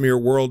funhouse mirror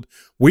world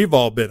we've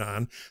all been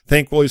on,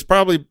 think, well, he's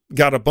probably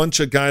got a bunch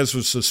of guys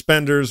with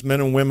suspenders, men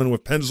and women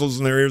with pencils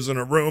in their ears in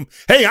a room.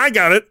 Hey, I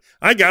got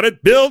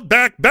it. Build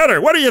back better.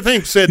 What do you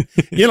think, Sid?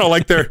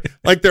 Like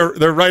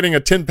they're writing a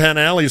Tin Pan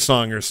Alley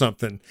song or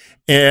something.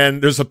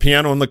 And there's a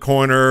piano in the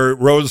corner.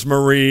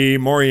 Rosemary,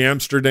 Maury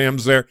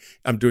Amsterdam's there.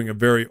 I'm doing a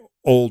very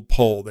old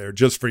poll there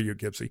just for you,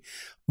 Gibbsy.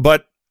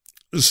 But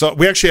so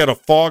we actually had a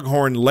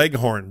Foghorn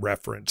Leghorn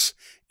reference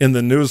in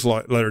the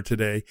newsletter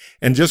today.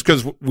 And just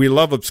because we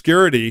love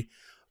obscurity,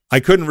 I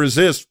couldn't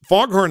resist.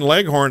 Foghorn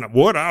Leghorn,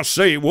 what I'll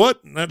say,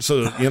 what? That's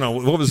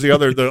what was the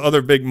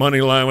other big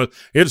money line was,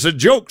 it's a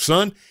joke,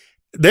 son.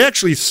 They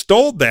actually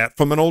stole that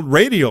from an old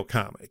radio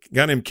comic, a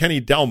guy named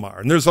Kenny Delmar.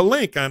 And there's a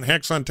link on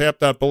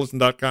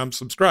hacksontap.bulletin.com.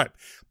 Subscribe.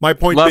 My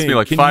point Lost being, me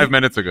like 5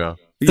 minutes ago.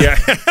 Yeah.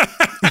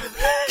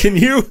 Can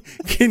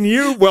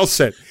you, well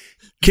said,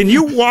 can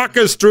you walk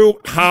us through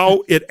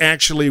how it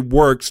actually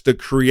works to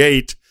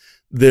create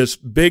this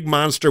big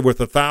monster with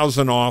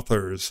 1,000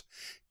 authors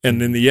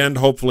and in the end,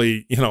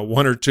 hopefully,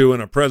 1 or 2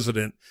 and a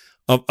president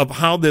of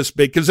how this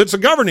big, because it's a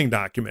governing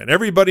document.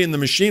 Everybody in the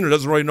machine who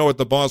doesn't really know what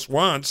the boss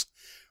wants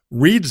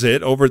reads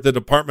it over at the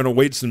Department of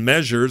Weights and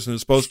Measures and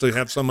is supposed to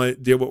have some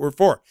idea what we're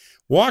for.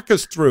 Walk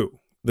us through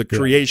the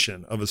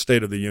creation of a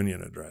State of the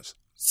Union address.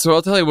 So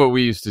I'll tell you what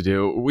we used to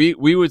do.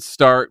 We would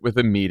start with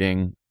a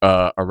meeting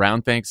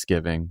around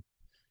Thanksgiving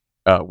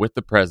with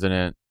the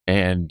president,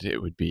 and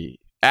it would be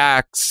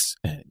Axe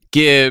and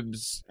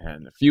Gibbs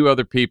and a few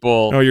other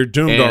people. Oh, you're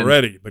doomed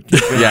already. But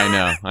yeah, I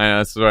know.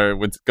 That's where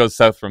it goes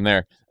south from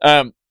there.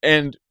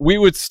 And we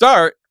would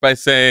start by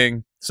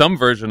saying some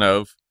version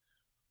of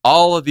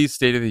all of these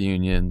State of the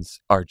Unions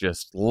are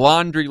just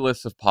laundry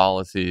lists of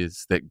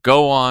policies that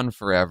go on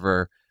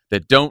forever,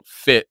 that don't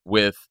fit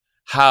with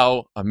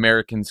how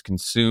Americans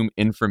consume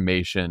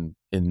information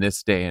in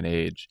this day and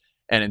age.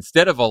 And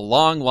instead of a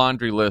long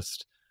laundry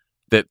list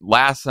that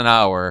lasts an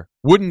hour,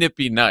 wouldn't it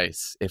be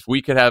nice if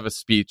we could have a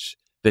speech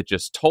that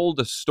just told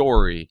a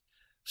story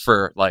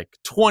for like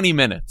 20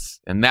 minutes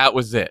and that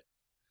was it?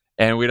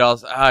 And we'd all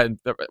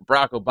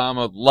Barack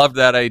Obama loved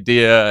that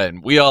idea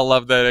and we all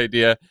loved that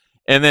idea.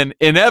 And then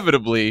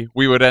inevitably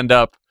we would end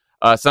up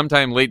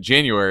sometime late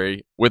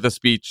January with a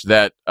speech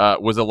that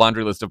was a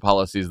laundry list of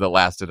policies that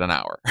lasted an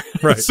hour.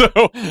 Right.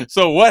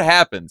 So what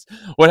happens?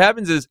 What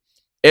happens is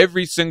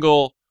every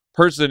single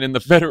person in the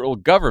federal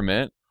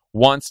government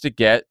wants to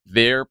get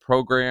their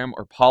program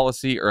or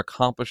policy or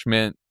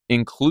accomplishment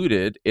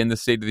included in the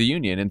State of the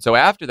Union. And so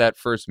after that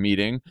first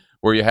meeting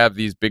where you have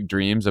these big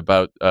dreams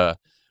about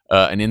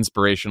an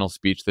inspirational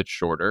speech that's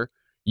shorter,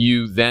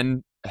 you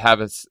then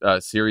have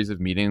a series of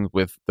meetings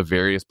with the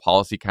various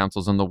policy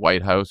councils in the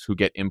White House who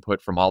get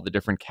input from all the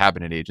different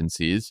cabinet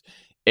agencies.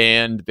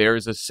 And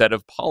there's a set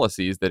of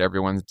policies that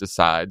everyone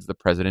decides the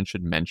president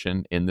should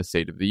mention in the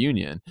State of the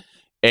Union.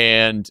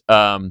 And,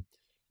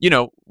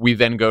 we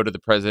then go to the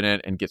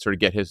president and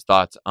get his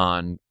thoughts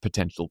on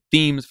potential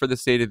themes for the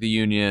State of the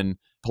Union,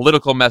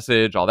 political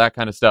message, all that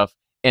kind of stuff.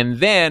 And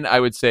then I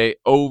would say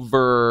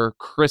over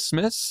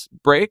Christmas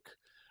break,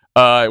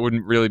 it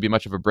wouldn't really be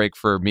much of a break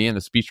for me and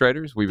the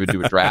speechwriters. We would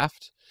do a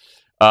draft.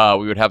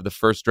 We would have the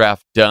first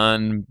draft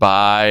done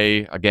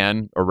by,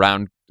 again,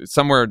 around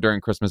somewhere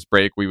during Christmas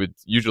break. We would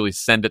usually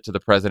send it to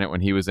the president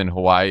when he was in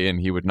Hawaii, and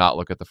he would not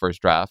look at the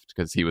first draft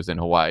because he was in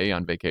Hawaii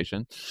on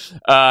vacation.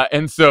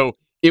 And so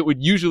it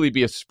would usually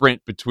be a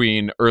sprint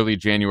between early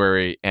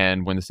January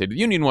and when the State of the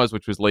Union was,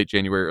 which was late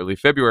January, early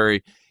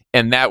February.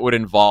 And that would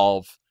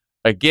involve,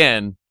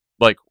 again,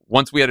 like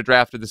once we had a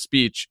draft of the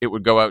speech, it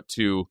would go out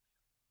to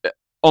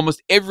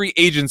almost every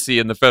agency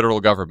in the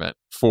federal government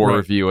for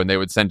review, and they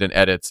would send in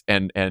edits.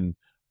 And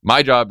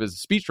my job as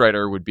a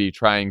speechwriter would be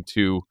trying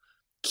to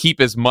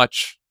keep as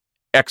much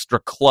extra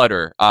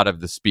clutter out of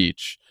the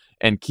speech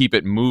and keep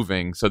it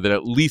moving so that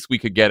at least we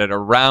could get it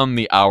around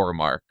the hour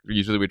mark.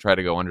 Usually we try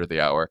to go under the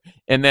hour.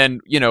 And then,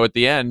 at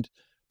the end,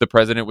 the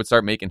president would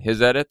start making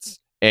his edits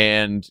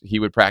and he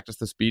would practice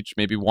the speech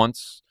maybe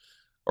once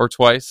or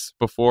twice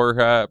before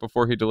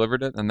he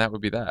delivered it, and that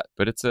would be that.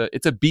 But it's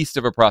a beast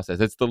of a process.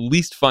 It's the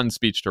least fun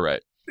speech to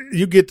write.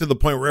 you get to the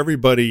point where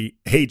everybody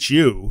hates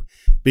you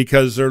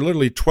because there are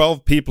literally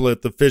 12 people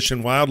at the Fish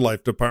and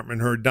Wildlife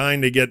Department who are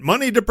dying to get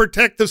money to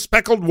protect the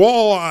speckled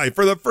walleye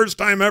for the first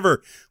time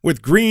ever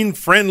with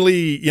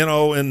green-friendly,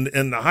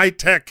 and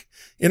high-tech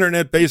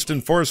internet-based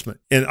enforcement,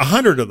 and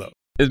 100 of those.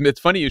 It's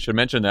funny you should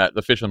mention that,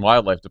 the Fish and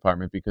Wildlife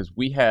Department, because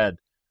we had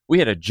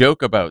a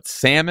joke about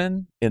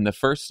salmon in the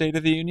first State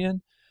of the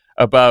Union.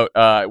 About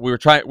we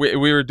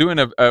were doing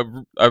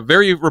a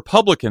very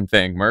Republican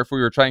thing, Murph. We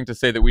were trying to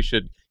say that we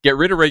should get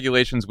rid of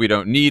regulations we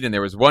don't need, and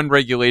there was one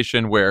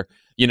regulation where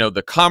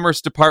the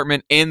Commerce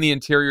Department and the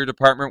Interior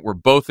Department were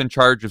both in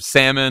charge of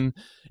salmon,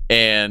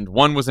 and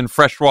one was in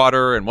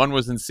freshwater and one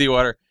was in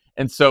seawater,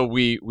 and so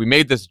we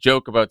made this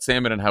joke about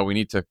salmon and how we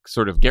need to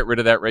sort of get rid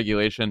of that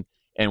regulation,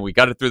 and we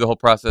got it through the whole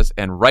process.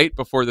 And right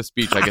before the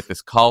speech, I get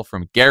this call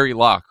from Gary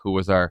Locke, who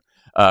was our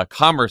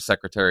Commerce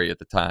Secretary at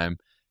the time,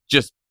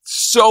 just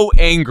so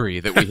angry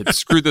that we had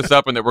screwed this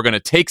up and that we're going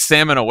to take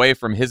salmon away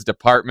from his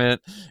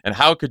department. And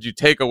how could you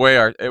take away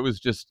it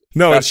was just...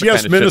 No, it's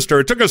yes, minister.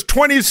 It took us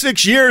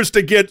 26 years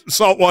to get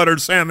saltwater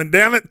salmon,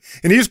 damn it.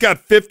 And he's got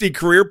 50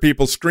 career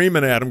people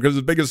screaming at him because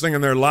the biggest thing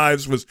in their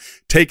lives was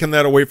taking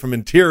that away from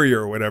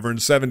Interior or whatever in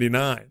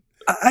 79.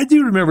 I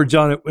do remember,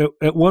 John,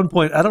 at one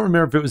point, I don't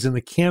remember if it was in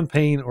the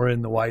campaign or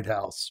in the White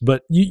House,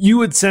 but you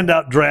would send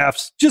out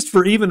drafts just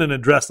for even an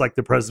address like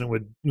the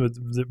president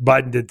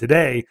Biden did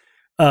today,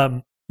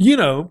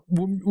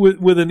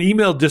 with an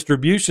email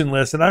distribution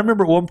list. And I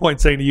remember at one point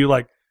saying to you,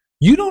 like,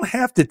 you don't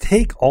have to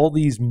take all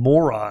these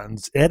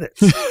morons'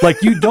 edits.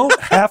 Like, you don't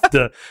have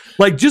to,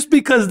 like, just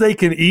because they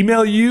can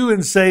email you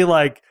and say,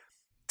 like,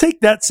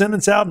 take that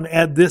sentence out and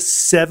add this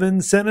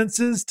 7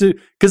 sentences to,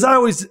 because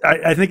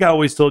I think I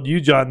always told you,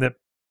 John, that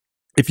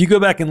if you go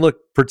back and look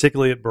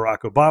particularly at Barack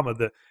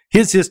Obama,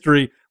 his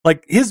history,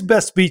 like, his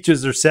best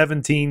speeches are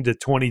 17 to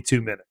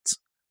 22 minutes,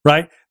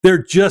 right?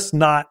 They're just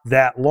not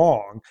that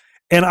long.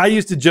 And I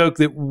used to joke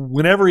that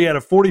whenever he had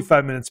a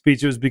 45-minute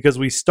speech, it was because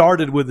we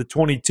started with a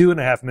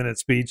 22-and-a-half-minute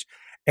speech,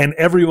 and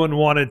everyone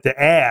wanted to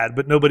add,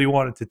 but nobody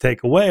wanted to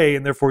take away,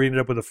 and therefore he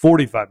ended up with a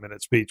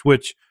 45-minute speech,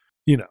 which,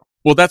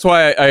 Well, that's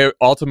why I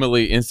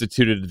ultimately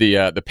instituted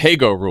the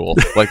pay-go rule,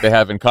 like they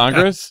have in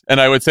Congress. And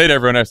I would say to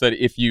everyone, I said,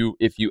 if you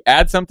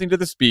add something to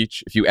the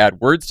speech, if you add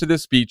words to the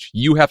speech,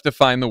 you have to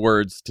find the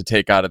words to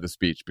take out of the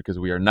speech because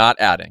we are not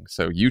adding.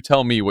 So you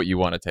tell me what you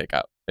want to take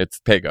out. It's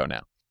pay-go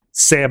now.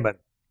 Salmon.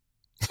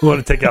 We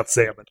want to take out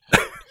salmon.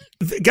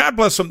 God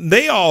bless them.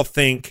 They all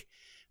think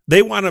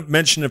they want to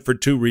mention it for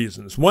 2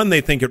 reasons. One,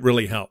 they think it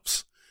really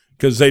helps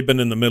because they've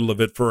been in the middle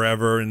of it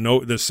forever. And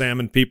the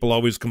salmon people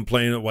always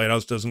complain that White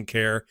House doesn't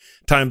care,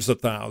 times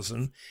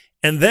 1,000.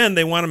 And then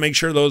they want to make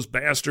sure those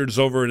bastards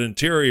over at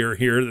Interior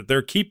here that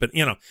they're keeping,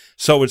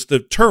 So it's the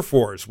turf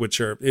wars,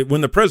 which are,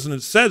 when the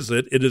president says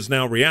it, it is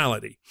now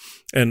reality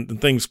and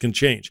things can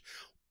change.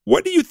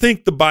 What do you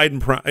think the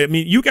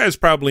Biden, you guys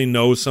probably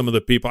know some of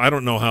the people. I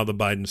don't know how the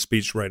Biden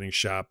speechwriting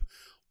shop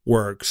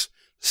works.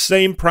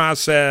 Same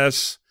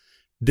process,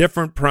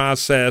 different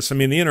process. The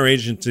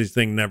interagency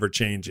thing never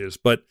changes.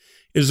 But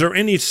is there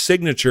any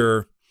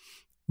signature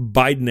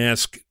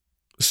Biden-esque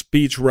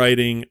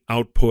speechwriting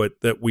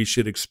output that we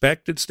should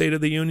expect at State of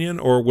the Union?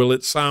 Or will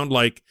it sound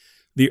like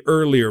the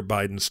earlier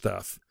Biden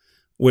stuff,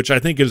 which I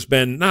think has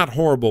been not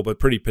horrible, but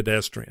pretty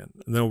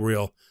pedestrian?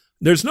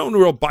 There's no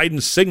real Biden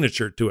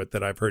signature to it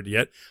that I've heard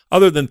yet,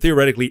 other than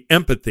theoretically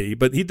empathy,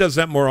 but he does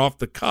that more off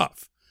the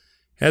cuff.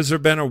 Has there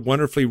been a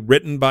wonderfully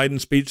written Biden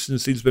speech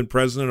since he's been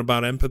president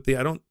about empathy?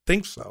 I don't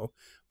think so,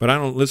 but I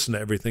don't listen to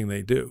everything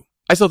they do.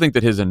 I still think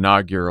that his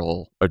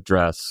inaugural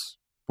address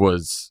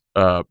was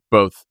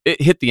both,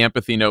 it hit the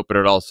empathy note, but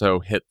it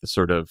also hit the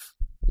sort of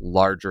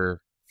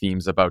larger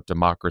themes about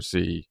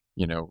democracy,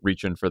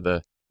 reaching for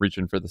the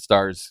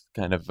stars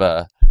kind of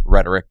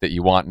rhetoric that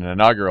you want in an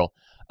inaugural.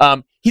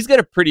 He's got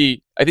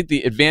I think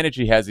the advantage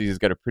he has is he's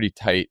got a pretty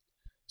tight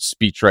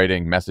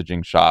speechwriting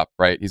messaging shop,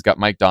 right? He's got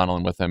Mike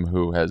Donnellan with him,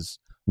 who has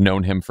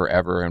known him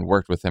forever and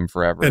worked with him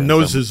forever. And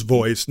knows his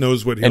voice,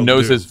 knows what he'll do. And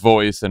knows his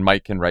voice, and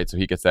Mike can write, so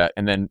he gets that.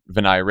 And then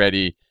Vinay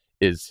Reddy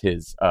is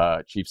his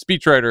chief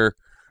speechwriter,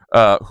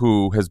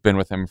 who has been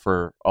with him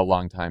for a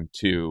long time,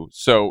 too.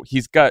 So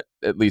he's got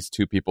at least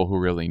 2 people who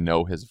really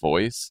know his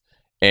voice.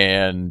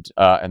 And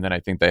then I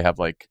think they have,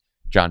 like,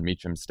 John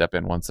Meacham step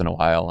in once in a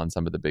while on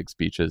some of the big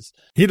speeches.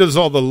 He does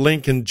all the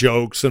Lincoln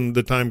jokes and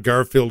the time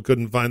Garfield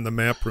couldn't find the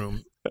map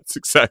room. That's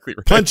exactly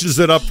right. Punches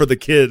it up for the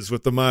kids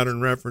with the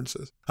modern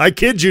references. I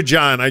kid you,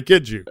 John. I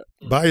kid you.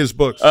 Buy his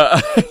books.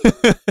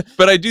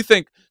 But I do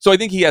think, so I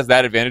think he has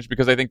that advantage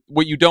because I think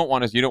what you don't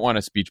want is you don't want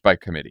a speech by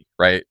committee,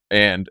 right?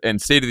 And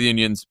State of the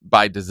Unions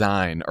by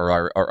design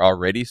are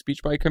already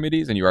speech by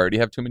committees, and you already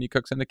have too many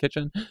cooks in the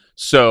kitchen.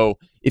 So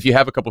if you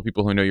have a couple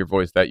people who know your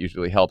voice, that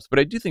usually helps. But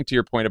I do think, to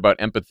your point about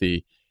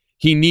empathy,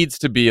 he needs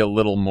to be a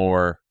little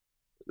more,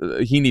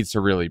 he needs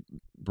to really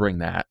bring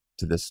that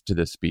to this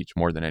speech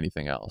more than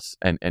anything else,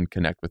 and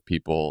connect with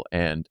people.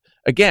 And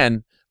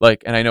again,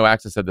 like, and I know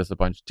Axe said this a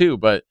bunch too,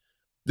 but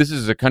this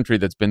is a country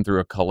that's been through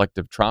a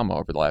collective trauma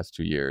over the last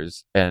 2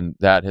 years, and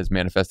that has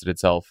manifested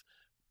itself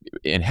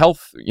in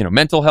health,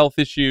 mental health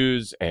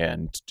issues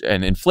and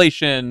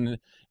inflation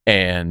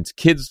and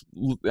kids,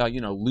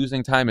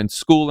 losing time in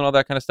school and all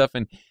that kind of stuff.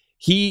 And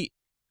he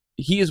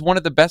is one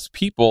of the best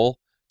people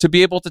to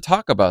be able to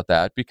talk about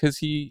that, because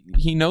he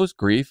knows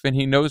grief and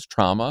he knows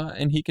trauma,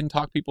 and he can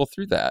talk people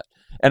through that.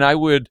 And I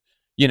would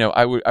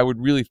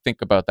really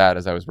think about that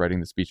as I was writing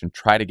the speech, and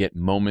try to get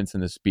moments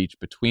in the speech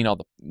between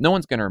no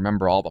one's going to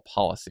remember all the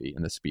policy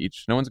in the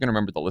speech. No one's going to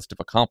remember the list of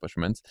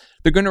accomplishments.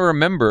 They're going to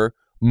remember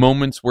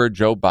moments where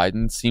Joe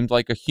Biden seemed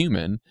like a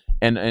human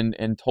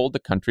and told the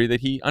country that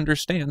he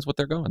understands what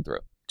they're going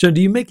through. John,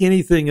 do you make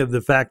anything of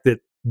the fact that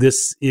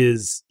this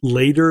is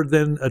later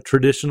than a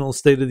traditional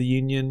State of the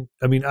Union?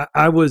 I mean,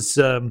 I was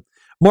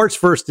March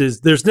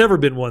 1st there's never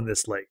been one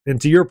this late. And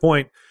to your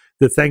point,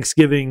 the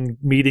Thanksgiving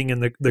meeting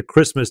and the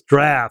Christmas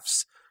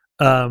drafts,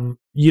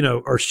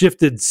 are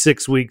shifted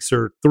 6 weeks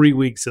or 3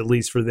 weeks at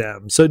least for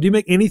them. So do you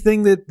make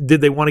anything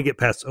did they want to get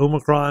past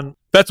Omicron?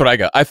 That's what I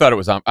got. I thought it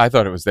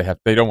was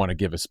they don't want to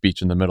give a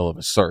speech in the middle of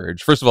a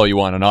surge. First of all, you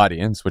want an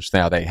audience, which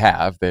now they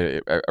have.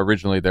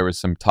 Originally there was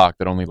some talk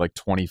that only like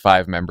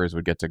 25 members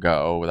would get to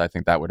go. I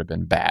think that would have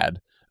been bad.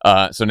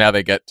 So now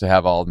they get to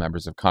have all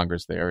members of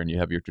Congress there, and you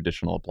have your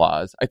traditional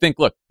applause. I think,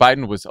 look,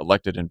 Biden was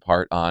elected in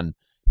part on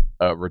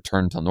a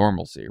return to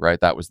normalcy,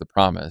 right? That was the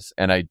promise.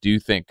 And I do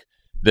think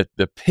that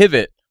the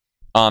pivot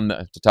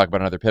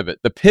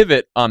the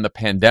pivot on the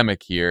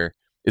pandemic here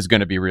is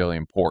going to be really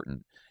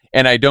important.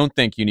 And I don't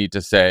think you need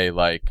to say,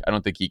 I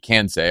don't think he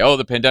can say, oh,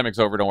 the pandemic's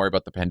over, don't worry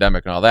about the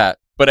pandemic and all that.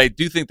 But I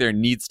do think he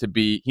needs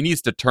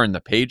to turn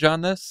the page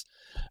on this.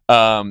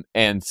 And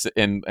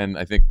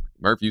I think,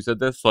 Murph, you said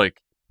this,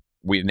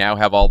 we now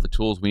have all the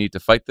tools we need to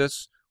fight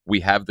this.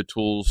 We have the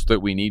tools that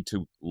we need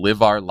to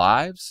live our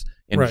lives,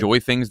 enjoy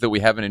things that we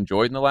haven't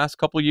enjoyed in the last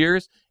couple of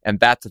years. And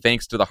that's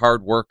thanks to the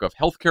hard work of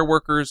healthcare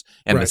workers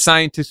and the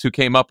scientists who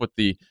came up with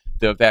the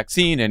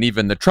vaccine, and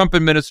even the Trump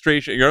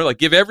administration.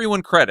 Give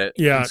everyone credit,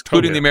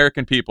 including the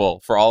American people,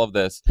 for all of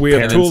this. We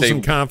have tools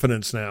and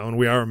confidence now, and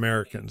we are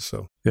Americans.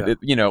 So,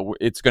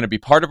 it's going to be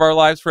part of our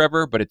lives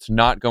forever, but it's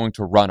not going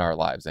to run our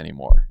lives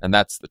anymore. And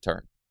that's the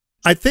turn.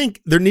 I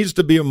think there needs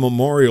to be a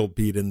memorial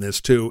beat in this,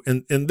 too.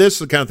 And this is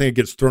the kind of thing that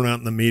gets thrown out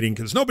in the meeting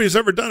because nobody's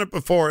ever done it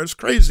before. It's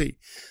crazy.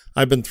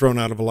 I've been thrown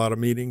out of a lot of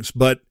meetings.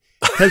 But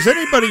has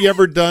anybody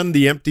ever done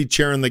the empty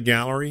chair in the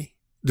gallery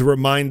to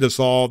remind us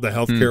all, the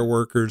healthcare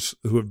workers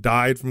who have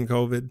died from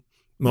COVID?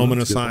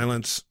 Moment of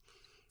silence.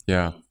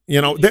 Yeah.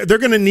 They're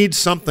going to need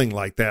something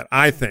like that,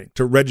 I think,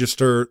 to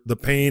register the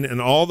pain and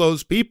all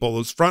those people,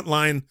 those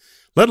frontline,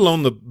 let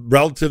alone the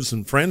relatives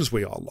and friends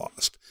we all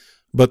lost.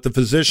 But the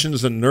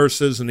physicians and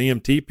nurses and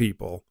EMT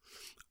people,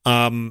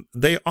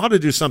 they ought to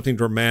do something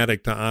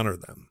dramatic to honor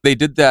them. They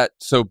did that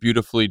so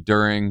beautifully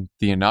during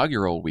the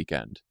inaugural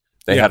weekend.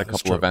 They had a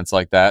couple events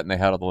like that, and they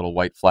had all the little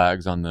white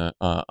flags on the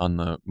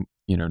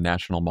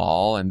National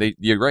Mall. And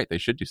you're right, they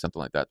should do something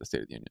like that at the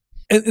State of the Union.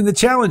 And the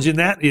challenge in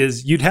that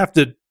is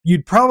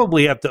you'd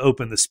probably have to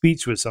open the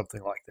speech with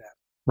something like that,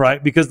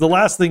 right? Because the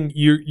last thing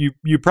you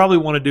probably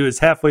want to do is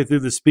halfway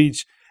through the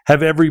speech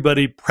have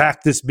everybody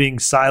practice being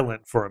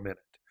silent for a minute.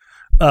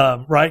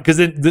 Right, because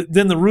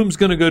then the room's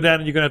going to go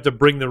down, and you're going to have to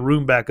bring the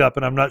room back up.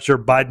 And I'm not sure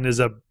Biden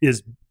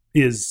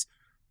is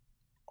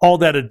all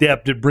that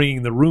adept at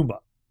bringing the room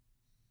up.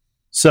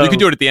 So you could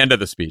do it at the end of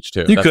the speech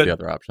too. That's the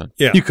other option.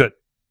 Yeah, you could.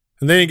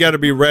 And then you got to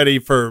be ready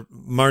for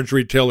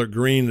Marjorie Taylor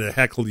Greene to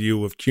heckle you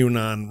with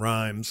QAnon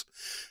rhymes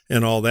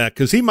and all that,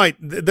 because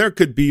there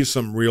could be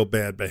some real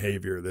bad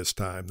behavior this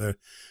time.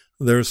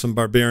 There are some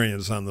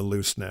barbarians on the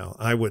loose now.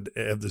 I would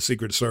have the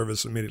Secret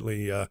Service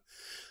immediately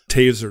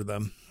taser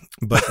them.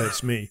 But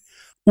that's me.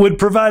 Would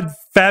provide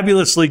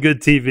fabulously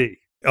good TV.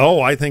 Oh,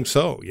 I think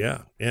so.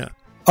 Yeah.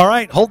 All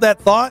right, hold that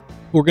thought.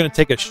 We're going to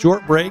take a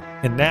short break,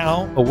 and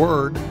now a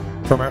word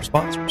from our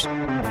sponsors.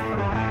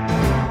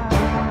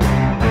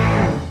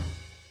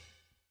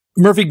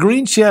 Murphy,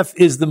 Green Chef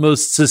is the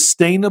most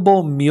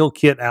sustainable meal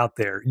kit out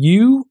there.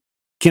 You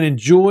can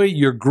enjoy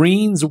your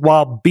greens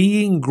while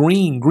being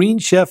green. Green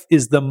Chef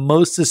is the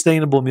most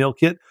sustainable meal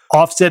kit,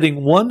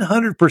 offsetting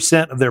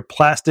 100% of their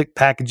plastic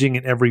packaging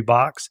in every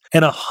box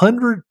and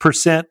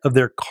 100% of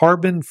their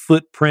carbon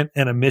footprint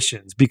and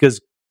emissions, because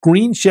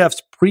Green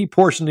Chef's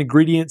pre-portioned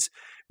ingredients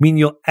mean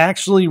you'll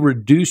actually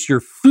reduce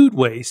your food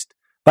waste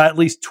by at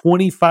least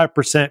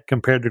 25%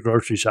 compared to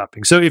grocery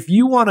shopping. So if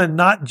you want to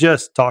not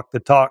just talk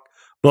the talk,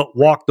 but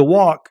walk the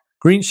walk,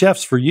 Green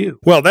Chef's for you.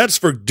 Well, that's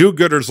for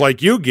do-gooders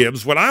like you,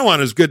 Gibbs. What I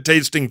want is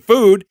good-tasting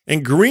food,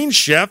 and Green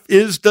Chef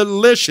is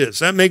delicious.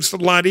 That makes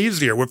it a lot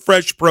easier. With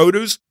fresh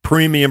produce,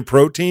 premium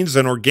proteins,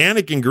 and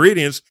organic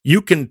ingredients,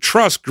 you can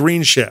trust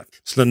Green Chef.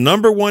 It's the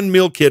 #1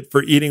 meal kit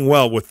for eating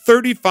well, with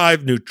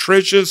 35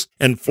 nutritious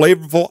and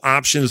flavorful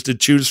options to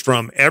choose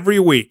from every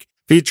week,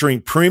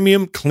 featuring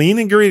premium, clean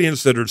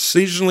ingredients that are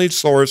seasonally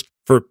sourced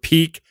for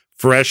peak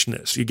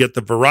freshness. You get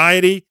the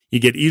variety, you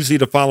get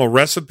easy-to-follow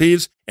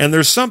recipes, and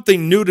there's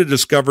something new to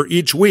discover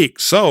each week,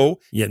 so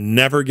you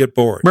never get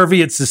bored.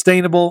 Murphy, it's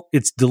sustainable,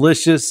 it's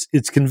delicious,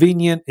 it's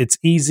convenient, it's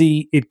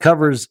easy, it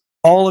covers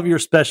all of your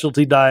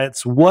specialty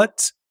diets.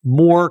 What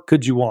more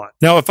could you want?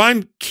 Now, if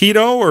I'm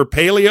keto or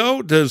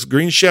paleo, does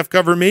Green Chef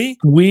cover me?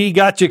 We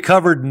got you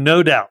covered,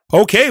 no doubt.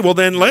 Okay, well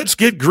then let's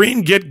get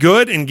green, get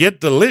good, and get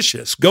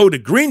delicious. Go to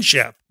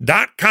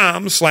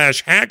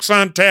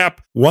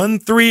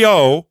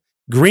greenchef.com/hacksontap130,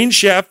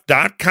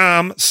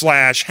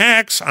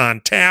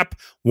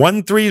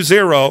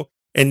 greenchef.com/hacksontap130,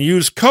 and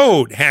use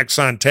code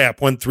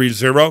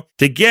hacksontap130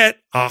 to get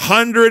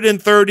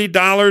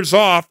 $130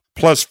 off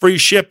plus free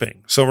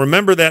shipping. So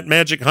remember that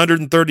magic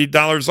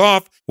 $130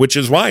 off, which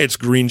is why it's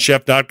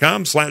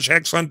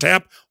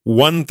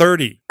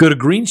greenchef.com/hacksontap130. Go to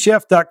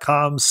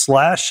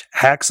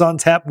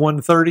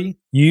greenchef.com/hacksontap130.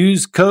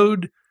 Use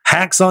code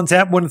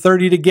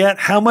hacksontap130 to get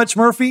how much,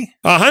 Murphy?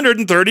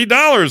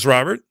 $130,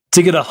 Robert.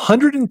 To get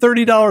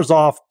 $130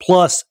 off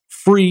plus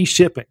free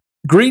shipping.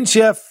 Green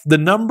Chef, the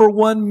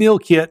 #1 meal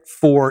kit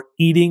for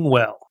eating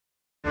well.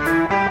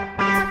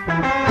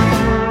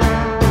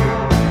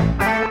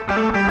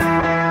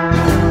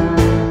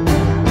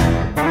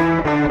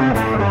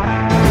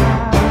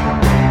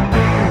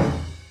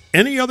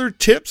 Any other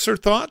tips or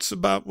thoughts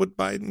about what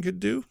Biden could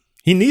do?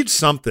 He needs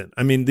something.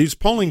 I mean, these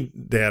polling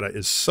data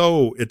it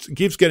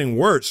keeps getting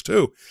worse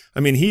too. I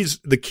mean,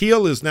 the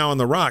keel is now on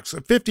the rocks.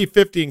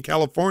 50-50 in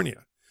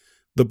California,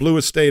 the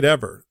bluest state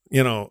ever.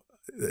 You know,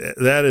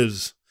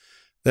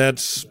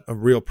 that's a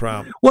real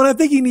problem. Well, I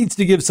think he needs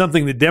to give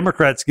something that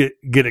Democrats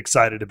get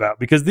excited about,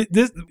 because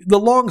the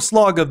long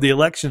slog of the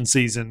election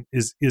season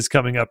is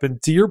coming up. And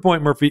to your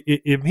point, Murphy,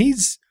 if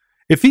he's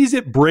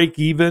at break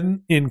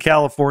even in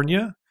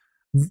California,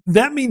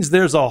 that means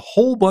there's a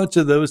whole bunch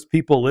of those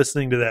people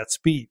listening to that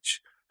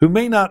speech who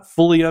may not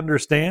fully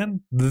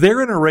understand.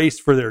 They're in a race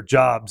for their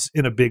jobs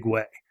in a big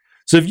way.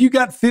 So if you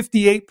got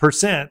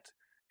 58%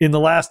 in the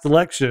last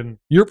election,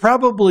 you're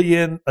probably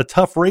in a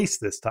tough race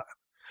this time.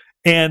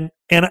 And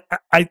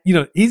I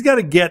he's got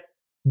to get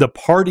the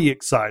party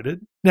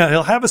excited. Now,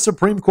 he'll have a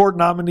Supreme Court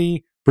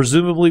nominee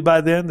presumably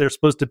by then. They're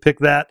supposed to pick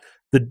that.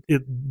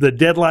 The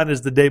deadline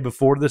is the day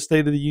before the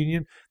State of the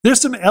Union. There's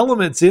some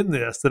elements in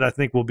this that I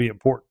think will be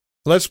important.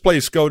 Let's play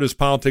SCOTUS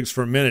politics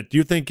for a minute. Do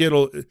you think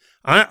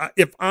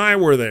if I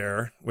were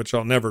there, which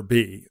I'll never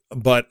be,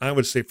 but I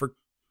would say, for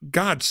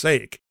God's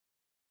sake,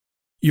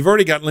 you've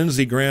already got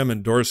Lindsey Graham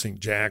endorsing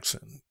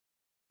Jackson.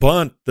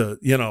 Bunt the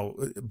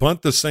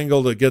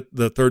single to get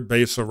the third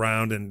base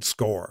around and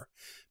score.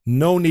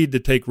 No need to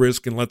take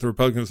risk and let the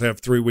Republicans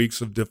have 3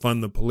 weeks of defund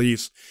the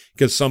police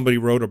because somebody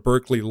wrote a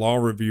Berkeley Law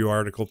Review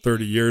article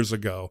 30 years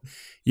ago.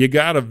 You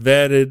got a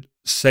vetted,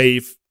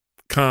 safe,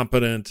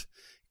 competent,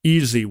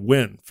 easy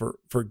win.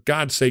 For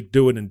God's sake,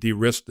 do it and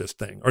de-risk this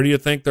thing. Or do you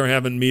think they're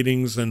having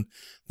meetings and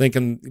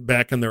thinking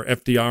back in their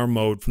FDR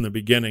mode from the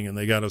beginning and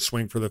they got to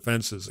swing for the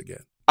fences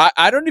again?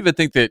 I don't even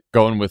think that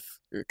going with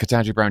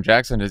Ketanji Brown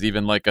Jackson is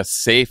even like a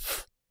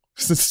safe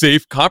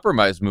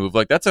compromise move.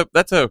 Like that's a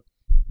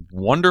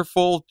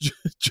wonderful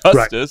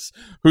justice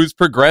who's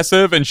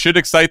progressive and should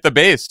excite the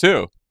base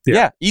too.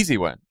 Yeah, easy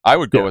win. I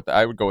would go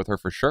with her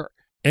for sure.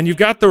 And you've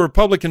got the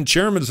Republican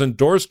chairman's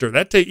endorsed her.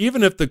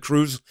 Even if the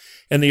Cruz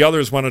and the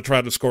others want to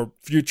try to score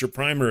future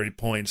primary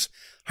points,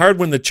 hard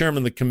when the chairman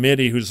of the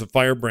committee, who's a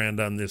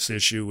firebrand on this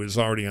issue, is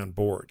already on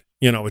board.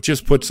 It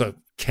just puts a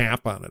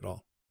cap on it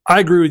all. I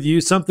agree with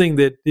you. Something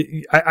that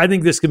I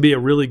think this can be a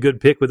really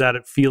good pick without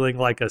it feeling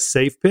like a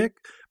safe pick.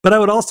 But I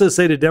would also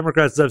say to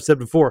Democrats, as I've said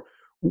before,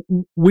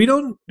 we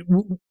don't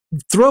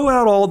throw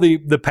out all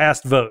the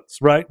past votes,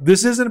 right?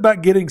 This isn't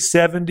about getting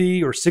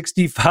 70 or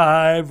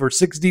 65 or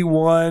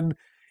 61.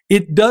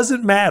 It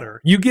doesn't matter.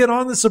 You get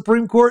on the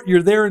Supreme Court,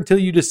 you're there until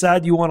you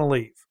decide you want to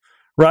leave,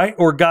 right?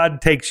 Or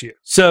God takes you.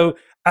 So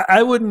I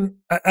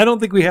don't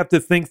think we have to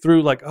think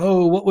through like,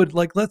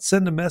 let's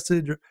send a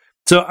message.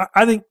 So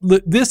I think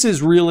this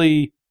is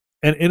really,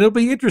 and it'll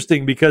be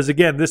interesting because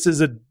again, this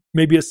is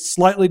maybe a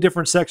slightly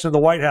different section of the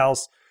White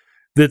House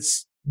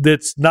that's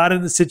not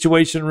in the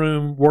Situation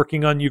Room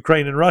working on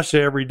Ukraine and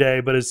Russia every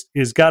day, but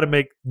is got to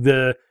make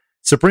the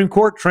Supreme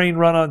Court train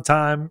run on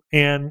time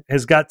and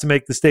has got to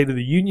make the State of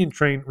the Union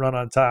train run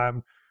on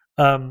time,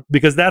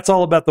 because that's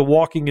all about the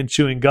walking and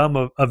chewing gum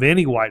of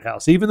any White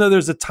House. Even though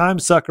there's a time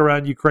suck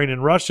around Ukraine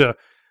and Russia,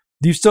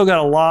 you've still got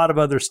a lot of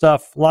other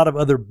stuff, a lot of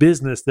other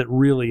business that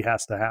really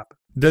has to happen.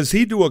 Does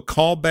he do a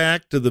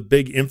callback to the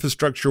big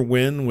infrastructure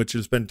win, which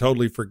has been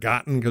totally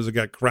forgotten because it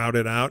got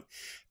crowded out?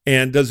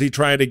 And does he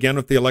try it again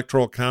with the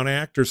Electoral Count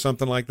Act or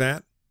something like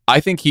that? I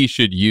think he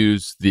should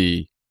use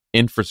the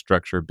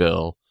infrastructure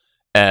bill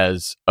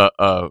as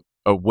a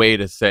way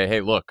to say,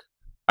 hey, look,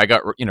 I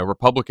got,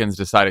 Republicans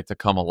decided to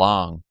come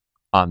along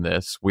on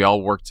this. We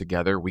all worked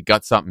together. We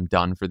got something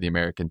done for the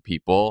American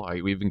people.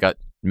 We even got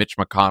Mitch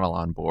McConnell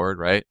on board,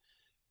 right?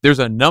 There's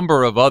a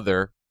number of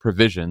other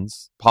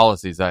provisions,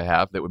 policies I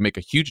have that would make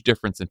a huge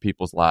difference in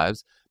people's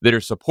lives that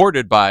are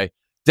supported by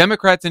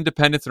Democrats,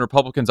 independents, and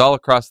Republicans all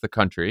across the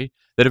country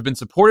that have been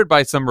supported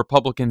by some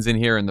Republicans in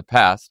here in the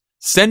past.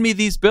 Send me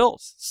these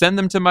bills. Send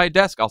them to my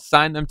desk. I'll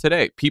sign them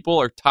today. People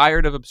are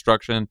tired of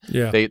obstruction.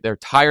 Yeah. They're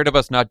tired of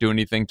us not doing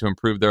anything to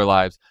improve their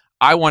lives.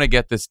 I want to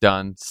get this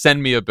done.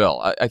 Send me a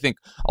bill. I think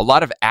a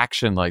lot of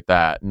action like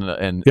that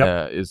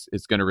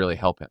is going to really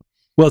help him.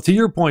 Well, to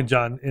your point,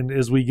 John, and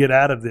as we get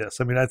out of this,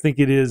 I mean, I think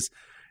it is,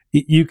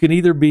 you can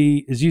either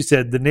be, as you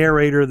said, the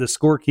narrator, the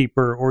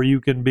scorekeeper, or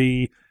you can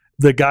be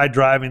the guy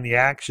driving the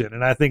action.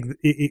 And I think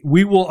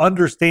we will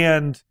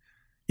understand,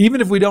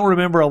 even if we don't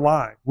remember a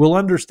line, we'll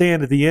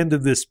understand at the end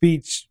of this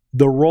speech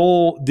the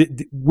role,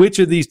 which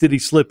of these did he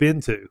slip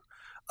into?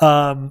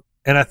 And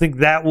I think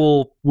that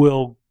we'll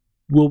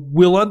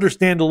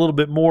understand a little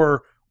bit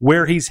more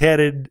where he's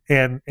headed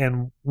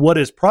and what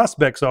his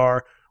prospects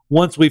are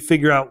once we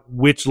figure out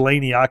which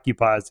lane he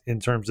occupies in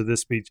terms of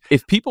this speech.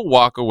 If people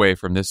walk away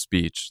from this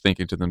speech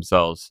thinking to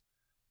themselves,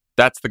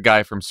 that's the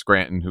guy from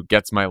Scranton who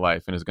gets my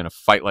life and is going to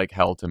fight like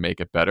hell to make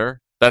it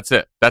better, that's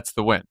it. That's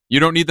the win. You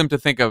don't need them to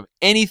think of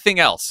anything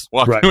else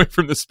walking away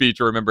from the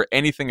speech or remember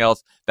anything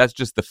else. That's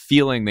just the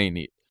feeling they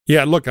need.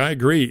 Yeah, look, I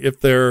agree.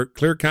 If they're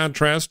clear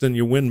contrast and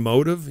you win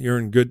motive, you're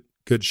in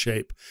good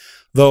shape.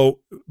 Though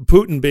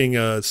Putin, being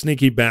a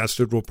sneaky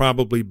bastard, will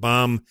probably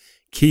bomb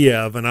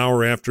Kiev an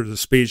hour after the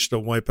speech to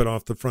wipe it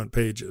off the front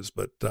pages.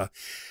 But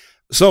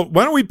so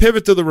why don't we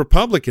pivot to the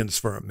Republicans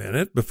for a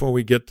minute before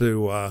we get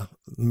to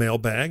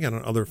mailbag and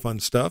other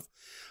fun stuff?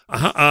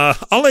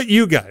 I'll let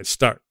you guys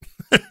start.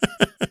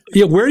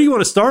 Yeah, where do you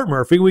want to start,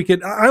 Murphy?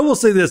 I will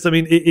say this. I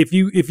mean, if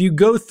you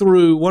go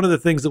through, one of the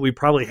things that we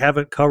probably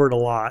haven't covered a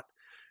lot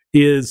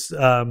is,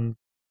 or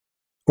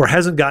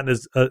hasn't gotten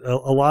as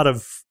a lot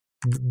of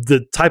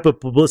the type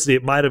of publicity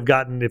it might have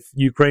gotten if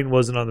Ukraine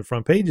wasn't on the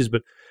front pages.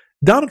 But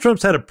Donald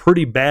Trump's had a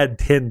pretty bad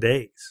 10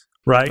 days,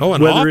 right? Oh,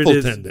 an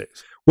awful 10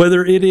 days.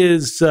 Whether it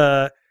is,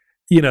 the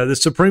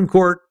Supreme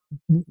Court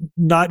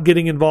not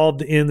getting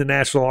involved in the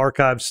National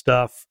Archives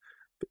stuff.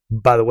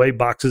 By the way,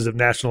 boxes of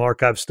National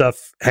Archives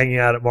stuff hanging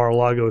out at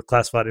Mar-a-Lago with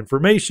classified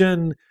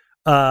information,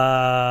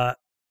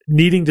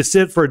 needing to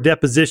sit for a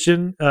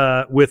deposition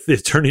with the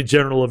Attorney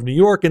General of New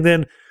York. And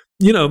then,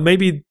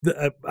 maybe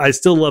I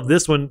still love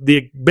this one.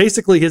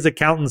 Basically his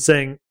accountant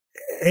saying,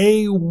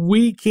 hey,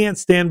 we can't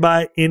stand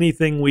by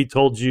anything we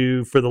told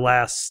you for the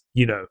last,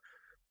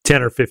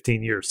 10 or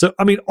 15 years. So,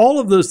 I mean, all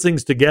of those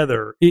things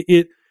together,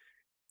 it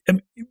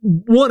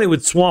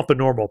would swamp a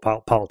normal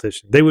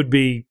politician.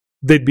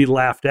 They'd be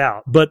laughed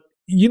out. But,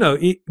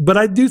 but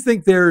I do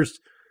think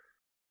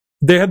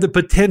they have the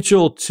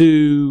potential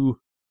to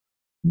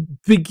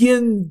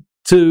begin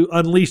to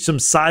unleash some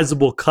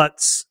sizable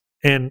cuts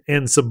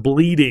and some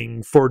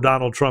bleeding for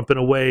Donald Trump in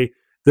a way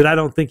that I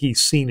don't think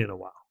he's seen in a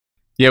while.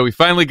 Yeah, we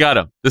finally got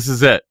him. This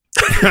is it.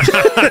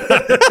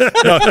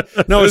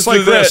 No, it's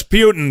like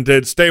Rasputin,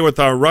 to stay with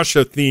our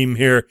Russia theme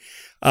here.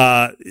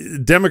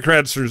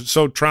 Democrats are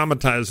so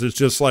traumatized. It's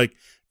just like,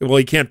 well,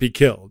 he can't be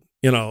killed.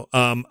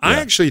 I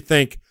actually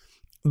think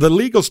the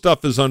legal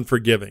stuff is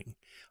unforgiving.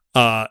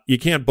 You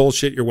can't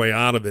bullshit your way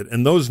out of it.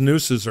 And those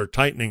nooses are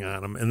tightening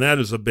on him. And that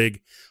is a big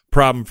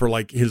problem for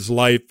like his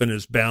life and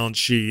his balance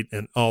sheet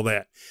and all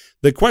that.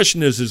 The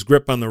question is his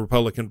grip on the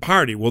Republican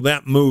Party. Will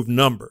that move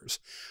numbers?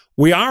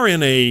 We are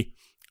in a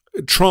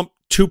Trump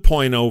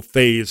 2.0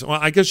 phase. Well,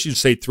 I guess you'd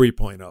say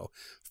 3.0.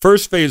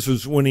 First phase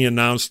was when he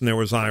announced and there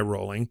was eye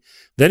rolling.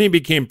 Then he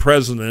became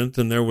president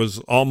and there was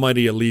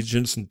almighty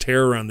allegiance and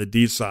terror on the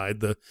D side.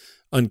 The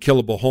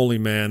unkillable holy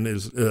man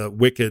is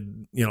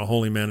wicked,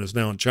 holy man is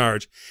now in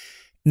charge.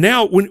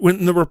 Now,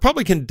 when the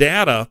Republican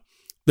data,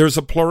 there's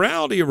a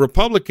plurality of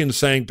Republicans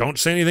saying, don't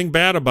say anything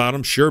bad about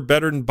him. Sure,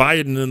 better than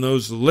Biden and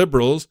those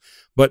liberals,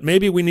 but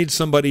maybe we need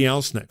somebody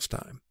else next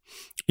time.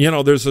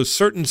 There's a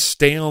certain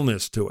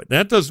staleness to it.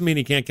 That doesn't mean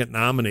he can't get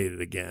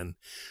nominated again,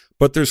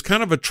 but there's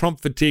kind of a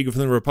Trump fatigue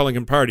from the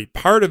Republican Party.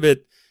 Part of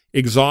it,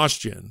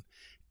 exhaustion,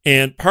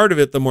 and part of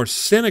it, the more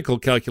cynical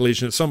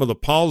calculation that some of the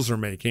polls are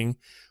making,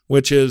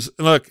 which is,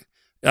 look,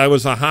 I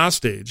was a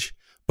hostage,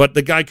 but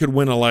the guy could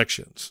win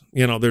elections.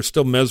 They're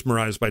still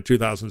mesmerized by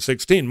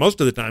 2016. Most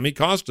of the time, he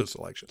cost us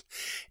elections.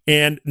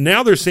 And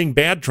now they're seeing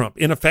bad Trump,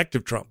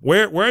 ineffective Trump.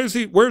 Where is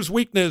he? Where's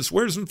weakness?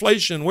 Where's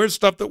inflation? Where's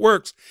stuff that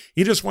works?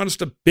 He just wants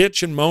to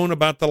bitch and moan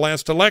about the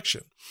last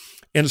election.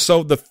 And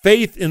so the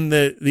faith in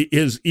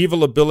his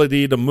evil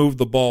ability to move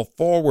the ball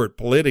forward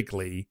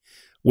politically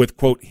with,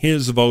 quote,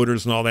 his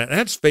voters and all that,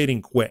 that's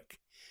fading quick.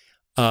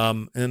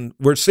 And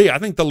I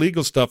think the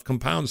legal stuff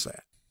compounds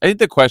that. I think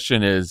the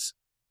question is,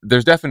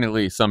 there's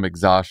definitely some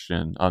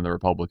exhaustion on the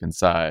Republican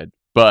side,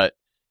 but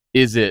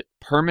is it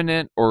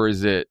permanent or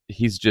is it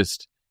he's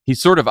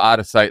sort of out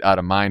of sight, out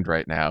of mind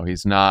right now?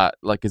 He's not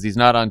because he's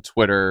not on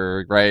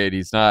Twitter, right?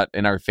 He's not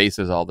in our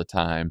faces all the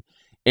time.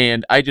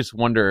 And I just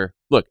wonder,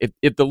 look,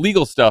 if the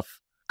legal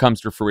stuff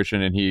comes to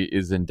fruition and he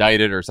is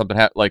indicted or something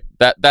like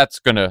that, that's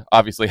going to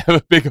obviously have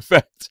a big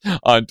effect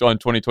on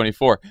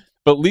 2024.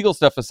 But legal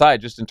stuff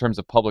aside, just in terms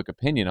of public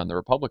opinion on the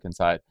Republican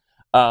side,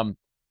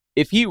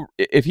 if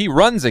he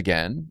runs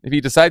again, if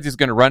he decides he's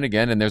going to run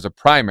again, and there's a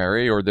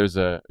primary or there's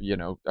a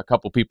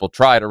couple people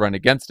try to run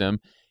against him,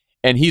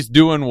 and he's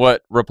doing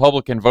what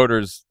Republican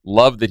voters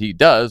love that he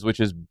does,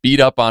 which is beat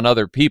up on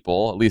other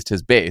people, at least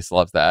his base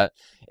loves that,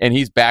 and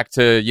he's back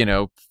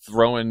to,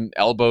 throwing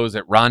elbows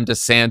at Ron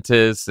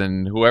DeSantis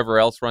and whoever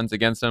else runs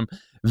against him,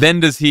 then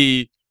does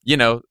he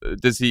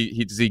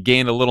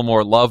gain a little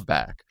more love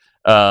back?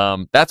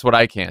 That's what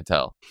I can't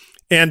tell.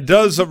 And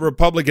does a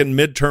Republican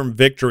midterm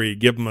victory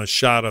give him a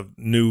shot of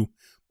new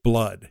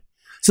blood?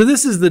 So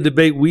this is the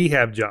debate we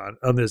have, John,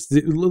 on this.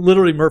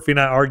 Literally, Murphy and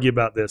I argue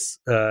about this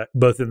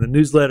both in the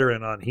newsletter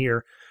and on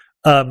here,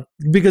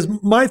 because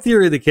my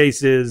theory of the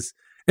case is,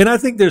 and I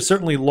think there's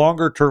certainly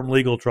longer-term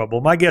legal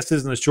trouble. My guess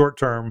is in the short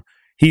term,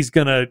 he's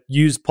going to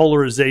use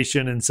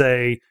polarization and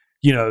say,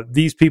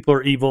 these people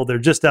are evil. They're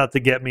just out to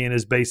get me, and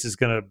his base is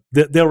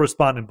they'll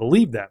respond and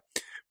believe that.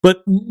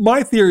 But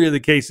my theory of the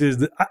case is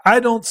that I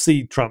don't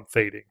see Trump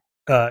fading,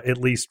 at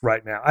least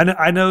right now.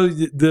 I know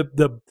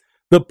the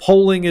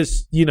polling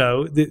is,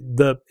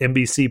 the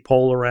NBC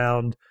poll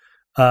around,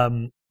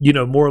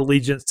 more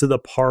allegiance to the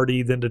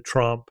party than to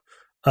Trump.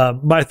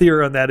 My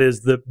theory on that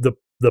is the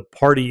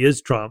party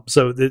is Trump,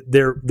 so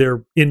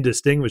they're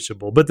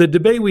indistinguishable. But the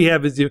debate we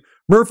have is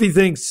Murphy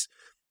thinks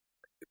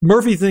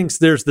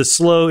there's the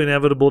slow,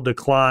 inevitable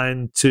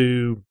decline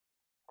to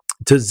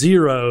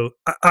zero.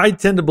 I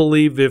tend to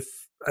believe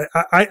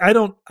I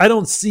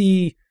don't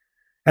see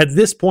at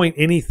this point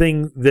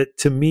anything that,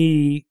 to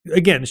me,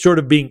 again, short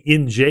of being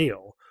in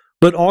jail,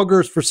 but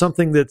augurs for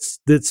something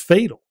that's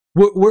fatal.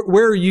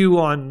 Where are you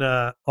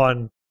on?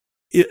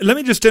 Let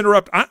me just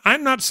interrupt.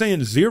 I'm not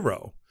saying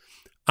zero.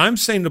 I'm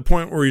saying the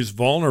point where he's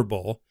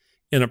vulnerable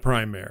in a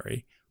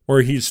primary,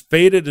 where he's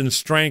faded in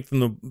strength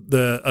and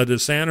the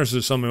DeSantis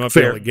or something might be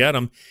able to get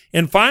him,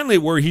 and finally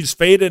where he's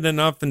faded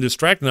enough and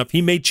distracted enough,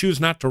 he may choose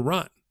not to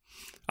run.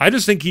 I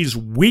just think he's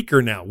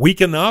weaker now. Weak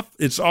enough.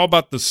 It's all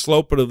about the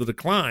slope of the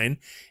decline.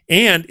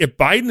 And if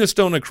Biden is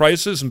still in a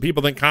crisis and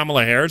people think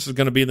Kamala Harris is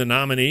going to be the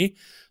nominee,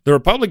 the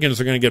Republicans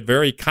are going to get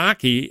very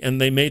cocky and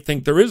they may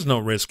think there is no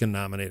risk in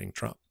nominating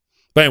Trump.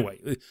 But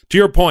anyway, to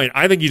your point,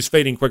 I think he's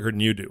fading quicker than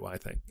you do, I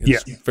think.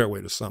 It's a fair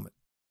way to sum it.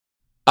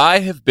 I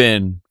have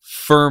been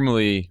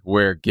firmly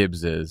where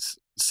Gibbs is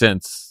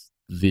since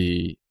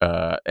the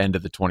end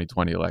of the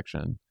 2020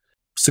 election.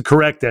 It's the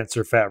correct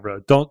answer,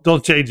 Favreau.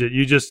 Don't change it.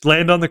 You just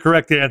land on the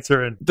correct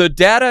answer. And the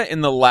data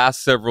in the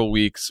last several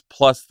weeks,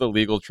 plus the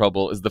legal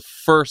trouble, is the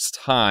first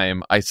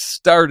time I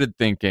started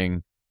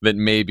thinking that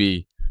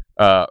maybe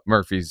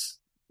Murphy's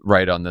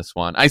right on this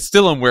one. I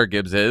still am where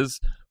Gibbs is,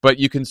 but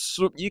you can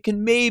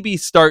maybe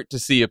start to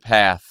see a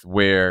path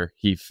where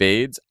he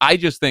fades. I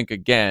just think,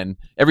 again,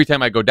 every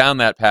time I go down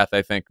that path,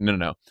 I think,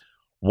 no.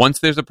 Once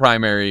there's a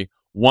primary,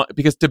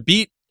 because to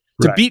beat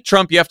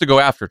Trump, you have to go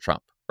after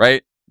Trump,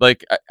 right?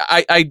 Like,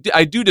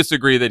 I do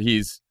disagree that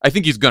I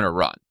think he's going to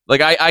run.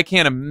 Like, I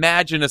can't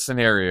imagine a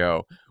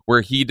scenario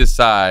where he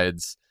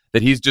decides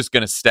that he's just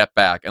going to step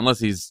back unless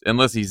he's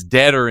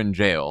dead or in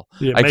jail.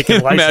 Yeah, I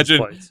can't imagine.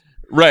 Plates.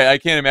 Right. I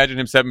can't imagine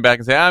him stepping back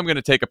and saying, I'm going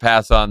to take a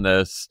pass on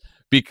this,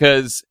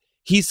 because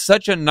he's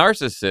such a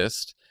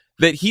narcissist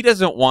that he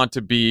doesn't want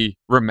to be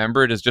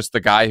remembered as just the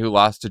guy who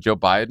lost to Joe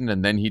Biden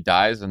and then he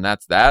dies and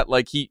that's that.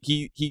 Like,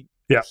 he's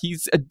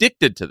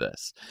addicted to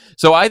this.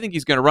 So I think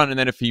he's going to run. And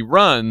then if he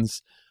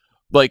runs,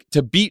 like,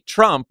 to beat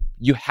Trump,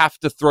 you have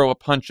to throw a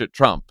punch at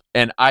Trump.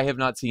 And I have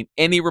not seen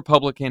any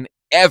Republican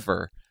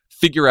ever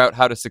figure out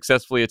how to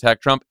successfully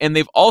attack Trump. And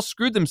they've all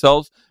screwed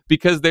themselves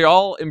because they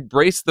all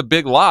embrace the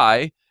big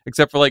lie,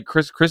 except for like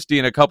Chris Christie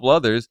and a couple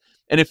others.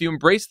 And if you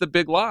embrace the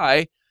big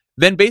lie,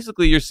 then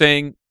basically you're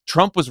saying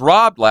Trump was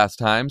robbed last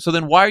time. So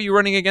then why are you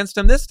running against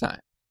him this time?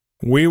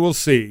 We will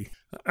see.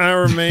 I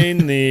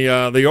remain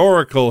the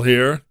oracle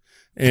here.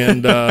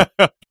 And I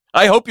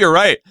hope you're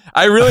right.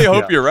 I really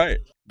hope you're right.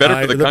 Better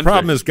for the country. The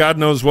problem is God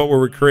knows what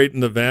we're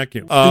creating the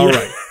vacuum. All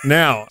right.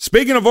 Now,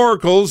 speaking of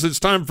oracles, it's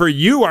time for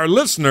you, our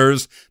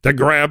listeners, to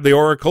grab the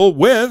oracle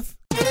with...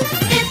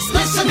 It's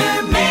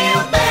Listener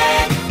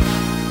Mailbag.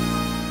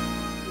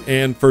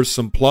 And for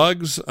some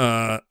plugs,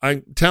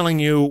 I'm telling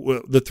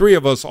you, the three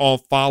of us all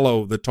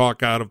follow the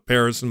talk out of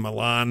Paris and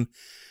Milan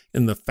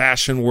in the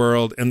fashion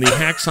world. And the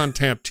Hacks on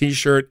Tap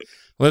t-shirt,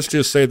 let's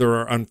just say there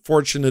are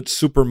unfortunate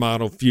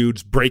supermodel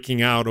feuds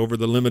breaking out over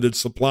the limited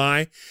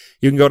supply.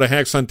 You can go to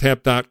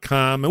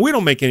hacksontap.com. And we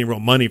don't make any real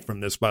money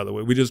from this, by the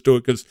way. We just do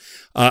it because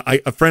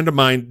a friend of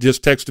mine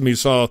just texted me,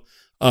 saw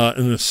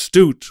an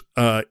astute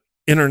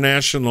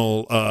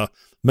international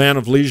man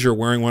of leisure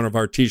wearing one of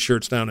our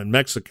T-shirts down in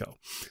Mexico.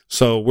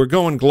 So we're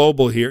going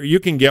global here. You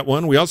can get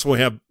one. We also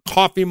have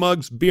coffee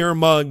mugs, beer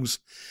mugs,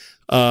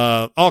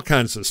 all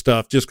kinds of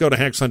stuff. Just go to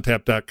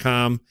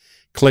hacksontap.com.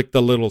 Click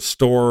the little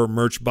store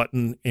merch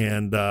button,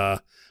 and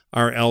our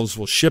elves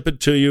will ship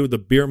it to you. The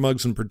beer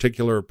mugs in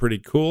particular are pretty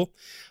cool.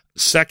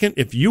 Second,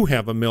 if you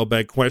have a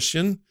mailbag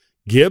question,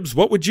 Gibbs,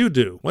 what would you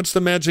do? What's the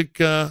magic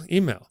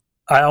email?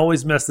 I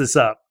always mess this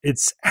up.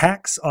 It's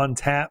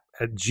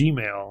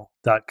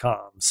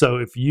hacksontap@gmail.com. So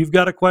if you've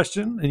got a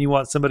question and you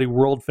want somebody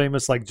world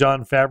famous like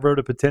Jon Favreau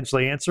to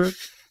potentially answer it,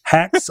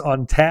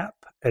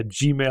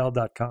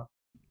 hacksontap@gmail.com.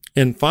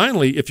 And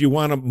finally, if you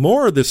want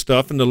more of this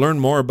stuff and to learn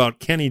more about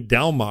Kenny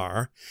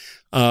Delmar,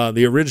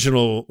 the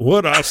original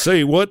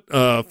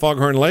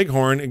Foghorn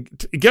Leghorn,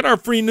 get our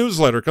free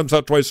newsletter. It comes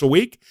out twice a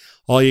week.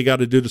 All you got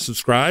to do to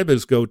subscribe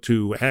is go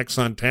to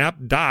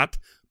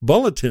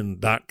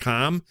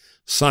hacksontap.bulletin.com,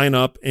 sign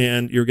up,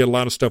 and you'll get a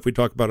lot of stuff we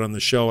talk about on the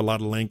show, a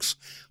lot of links,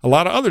 a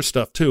lot of other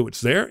stuff too.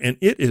 It's there, and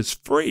it is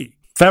free.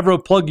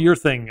 Favreau, plug your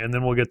thing, and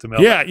then we'll get to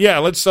mail. Yeah,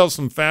 let's sell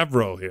some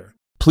Favreau here.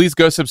 Please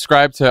go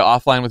subscribe to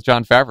Offline with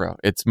Jon Favreau.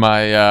 It's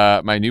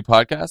my my new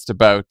podcast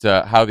about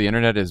how the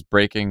internet is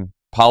breaking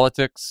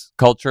politics,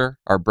 culture,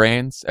 our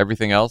brains,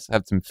 everything else. I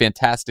have some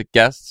fantastic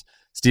guests: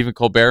 Stephen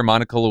Colbert,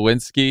 Monica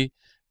Lewinsky,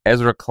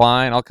 Ezra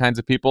Klein, all kinds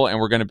of people, and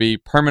we're going to be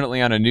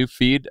permanently on a new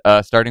feed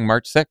starting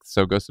March 6th.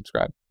 So go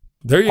subscribe.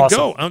 There you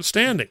go.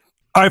 Outstanding.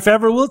 All right,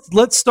 Favreau,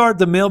 let's start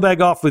the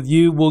mailbag off with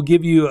you. We'll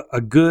give you a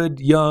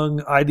good,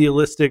 young,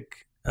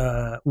 idealistic,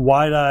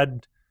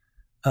 wide-eyed,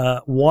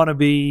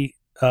 wannabe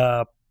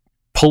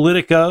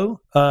Politico.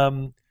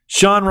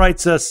 Sean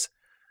writes us,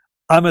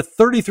 I'm a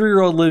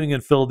 33-year-old living in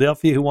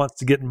Philadelphia who wants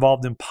to get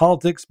involved in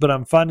politics, but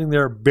I'm finding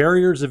there are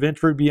barriers of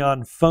entry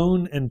beyond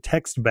phone and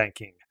text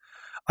banking.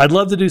 I'd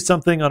love to do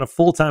something on a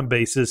full-time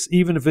basis,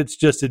 even if it's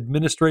just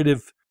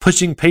administrative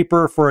pushing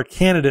paper for a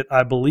candidate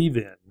I believe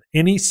in.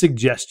 Any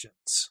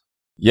suggestions?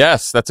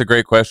 Yes, that's a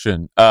great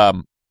question.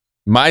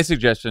 My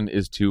suggestion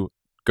is to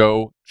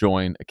go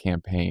join a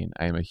campaign.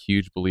 I am a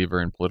huge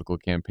believer in political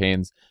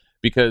campaigns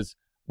because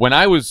when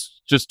I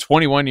was just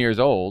 21 years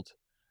old,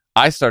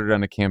 I started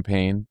on a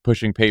campaign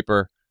pushing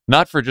paper,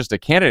 not for just a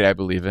candidate I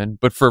believe in,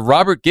 but for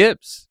Robert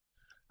Gibbs.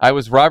 I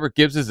was Robert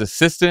Gibbs'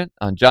 assistant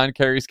on John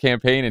Kerry's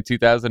campaign in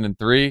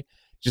 2003,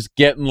 just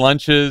getting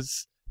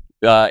lunches,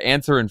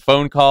 answering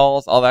phone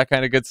calls, all that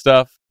kind of good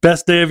stuff.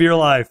 Best day of your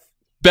life.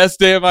 Best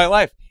day of my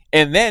life.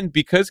 And then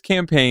because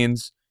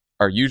campaigns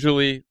are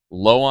usually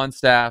low on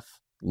staff,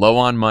 low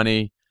on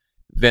money,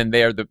 then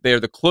they are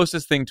the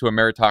closest thing to a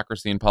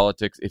meritocracy in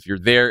politics. If you're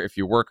there, if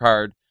you work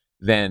hard,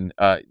 then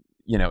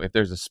if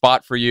there's a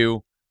spot for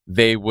you,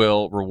 they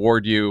will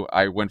reward you.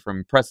 I went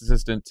from press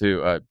assistant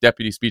to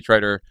deputy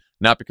speechwriter,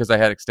 not because I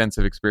had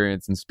extensive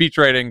experience in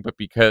speechwriting, but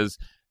because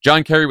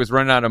John Kerry was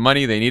running out of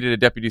money. They needed a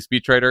deputy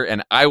speechwriter,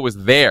 and I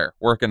was there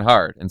working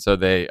hard, and so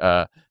they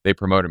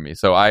promoted me.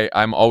 So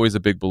I'm always a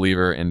big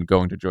believer in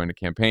going to join a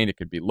campaign. It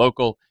could be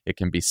local, it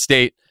can be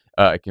state,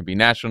 it can be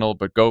national,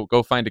 but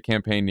go find a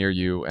campaign near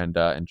you and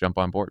jump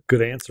on board.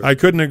 Good answer. I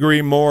couldn't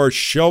agree more.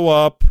 Show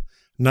up.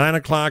 9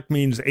 o'clock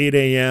means 8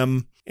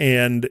 a.m.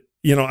 And,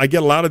 I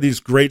get a lot of these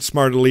great,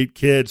 smart, elite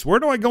kids. Where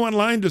do I go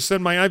online to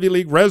send my Ivy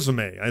League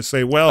resume? I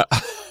say, well,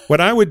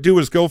 what I would do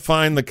is go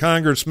find the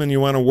congressman you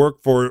want to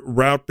work for,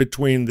 route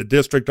between the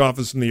district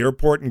office and the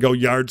airport, and go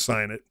yard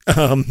sign it.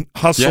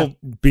 Hustle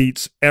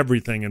beats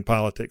everything in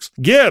politics.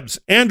 Gibbs,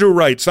 Andrew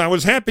writes, I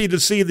was happy to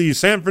see the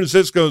San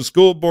Francisco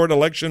school board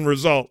election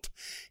result.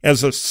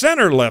 As a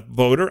center-left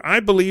voter, I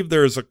believe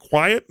there is a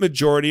quiet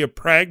majority of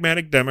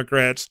pragmatic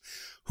Democrats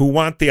who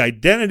want the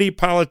identity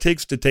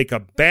politics to take a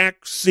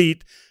back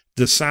seat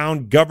to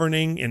sound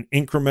governing and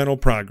incremental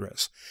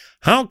progress.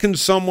 How can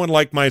someone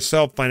like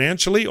myself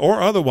financially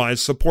or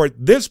otherwise support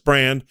this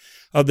brand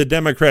of the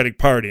Democratic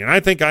Party? And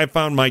I think I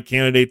found my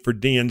candidate for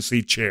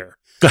DNC chair.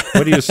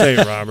 What do you say,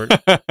 Robert?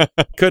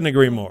 Couldn't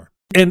agree more.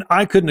 And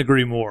I couldn't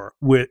agree more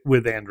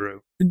with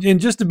Andrew. And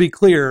just to be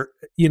clear,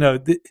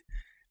 and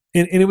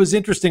it was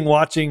interesting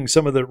watching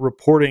some of the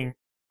reporting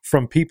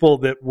from people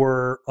that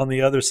were on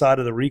the other side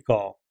of the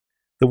recall,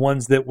 the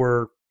ones that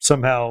were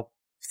somehow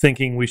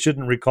thinking we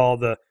shouldn't recall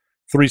the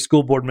 3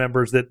 school board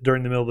members that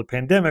during the middle of the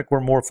pandemic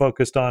were more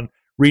focused on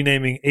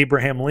renaming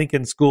Abraham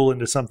Lincoln School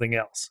into something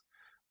else.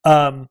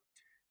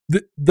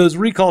 Those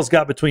recalls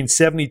got between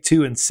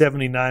 72 and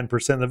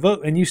 79% of the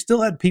vote. And you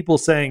still had people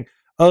saying,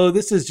 oh,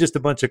 this is just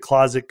a bunch of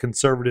closet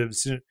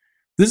conservatives.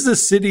 This is a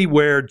city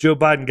where Joe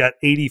Biden got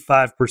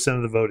 85%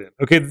 of the vote in.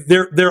 Okay,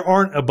 there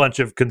aren't a bunch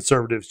of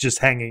conservatives just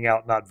hanging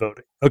out not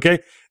voting. Okay,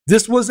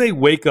 this was a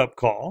wake-up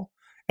call.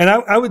 And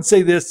I would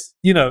say this,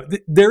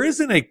 there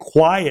isn't a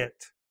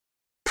quiet,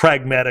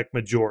 pragmatic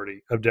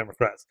majority of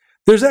Democrats.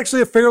 There's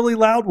actually a fairly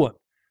loud one,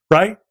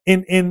 right?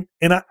 And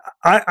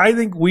I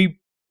think we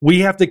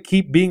have to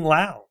keep being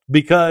loud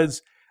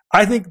because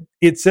I think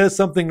it says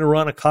something to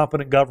run a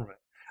competent government.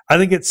 I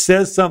think it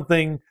says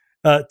something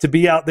to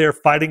be out there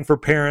fighting for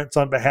parents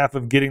on behalf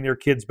of getting their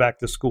kids back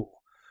to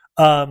school.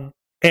 If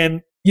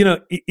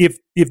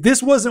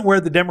this wasn't where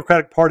the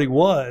Democratic Party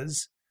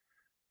was,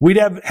 we'd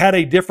have had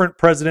a different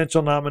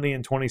presidential nominee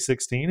in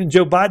 2016, and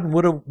Joe Biden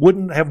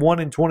wouldn't have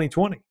won in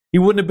 2020. He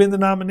wouldn't have been the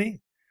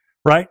nominee,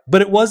 right?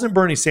 But it wasn't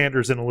Bernie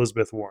Sanders and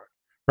Elizabeth Warren,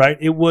 right?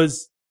 It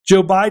was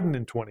Joe Biden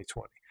in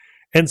 2020.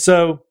 And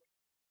so,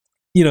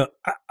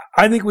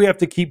 I think we have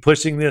to keep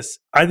pushing this.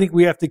 I think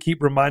we have to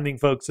keep reminding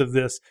folks of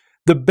this.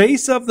 The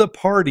base of the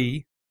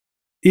party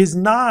is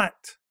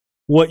not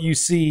what you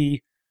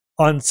see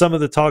on some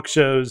of the talk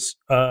shows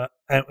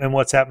and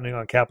what's happening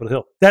on Capitol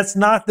Hill. That's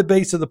not the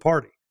base of the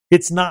party.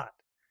 It's not.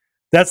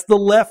 That's the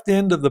left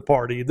end of the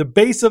party. The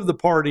base of the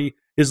party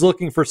is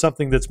looking for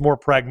something that's more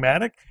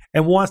pragmatic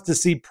and wants to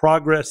see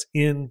progress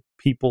in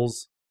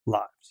people's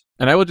lives.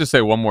 And I will just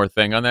say one more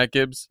thing on that,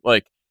 Gibbs.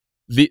 Like,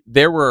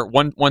 there were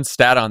one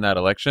stat on that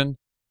election.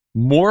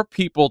 More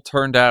people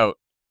turned out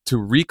to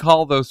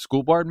recall those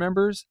school board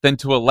members than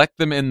to elect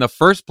them in the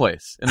first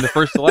place, in the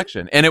first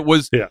election. And it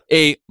was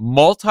a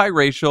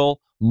multiracial,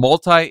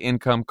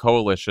 multi-income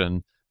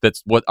coalition.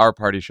 That's what our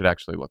party should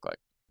actually look like.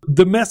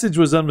 The message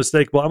was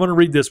unmistakable. I'm going to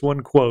read this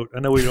one quote. I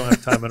know we don't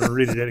have time. I'm going to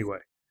read it anyway.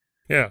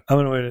 Yeah. I'm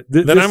going to read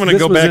it. Then I'm going to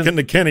go back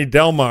into Kenny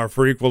Delmar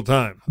for equal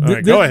time. All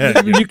right, go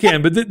ahead. You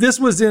can, but this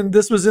was in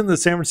the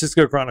San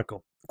Francisco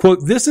Chronicle.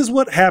 Quote, "This is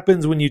what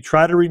happens when you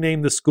try to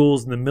rename the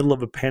schools in the middle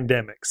of a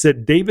pandemic,"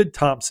 said David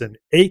Thompson,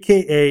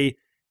 a.k.a.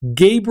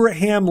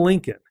 Gabraham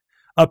Lincoln,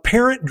 a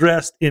parent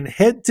dressed in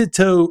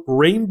head-to-toe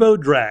rainbow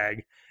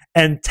drag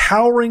and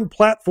towering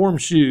platform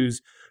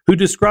shoes who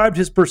described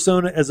his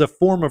persona as a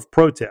form of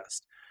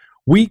protest.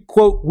 We,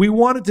 quote, "We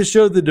wanted to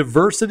show the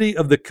diversity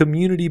of the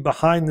community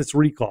behind this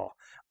recall.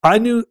 I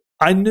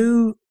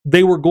knew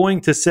they were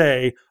going to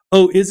say,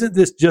 'Oh, isn't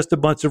this just a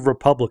bunch of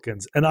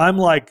Republicans?' And I'm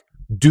like,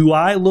 do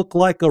I look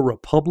like a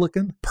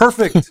Republican?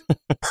 Perfect.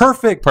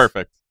 Perfect.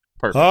 Perfect.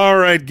 All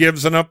right,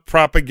 Gibbs, enough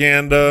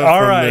propaganda.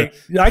 All right.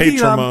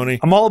 Patrimony.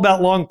 I'm all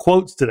about long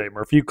quotes today,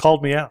 Murphy. You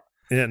called me out.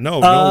 Yeah,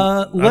 no.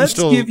 I'm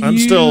give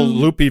still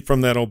loopy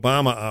from that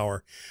Obama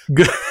hour.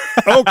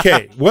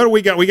 Okay, what do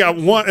we got? We got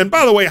one. And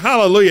by the way,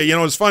 hallelujah. You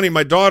know, it's funny.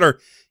 My daughter,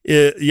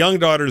 young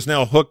daughter, is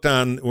now hooked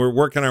on. We're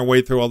working our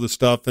way through all this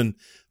stuff, and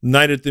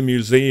night at the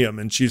museum,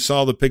 and she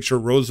saw the picture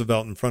of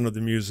Roosevelt in front of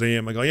the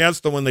museum. I go, yeah,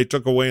 that's the one they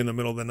took away in the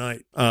middle of the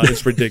night.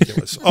 It's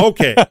ridiculous.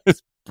 Okay.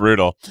 It's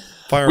brutal.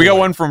 Fire we got away.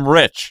 one from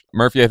Rich.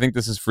 Murphy, I think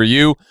this is for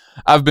you.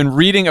 "I've been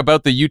reading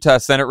about the Utah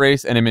Senate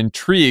race and am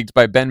intrigued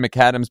by Ben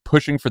McAdams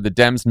pushing for the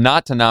Dems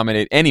not to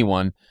nominate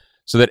anyone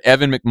so that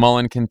Evan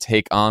McMullin can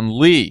take on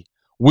Lee.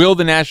 Will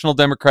the National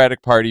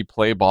Democratic Party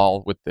play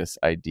ball with this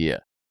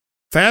idea?"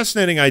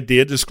 Fascinating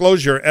idea.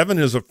 Disclosure, Evan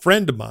is a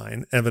friend of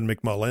mine, Evan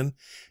McMullin,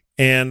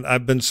 and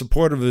I've been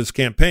supportive of his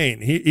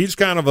campaign. He's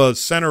kind of a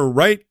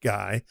center-right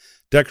guy,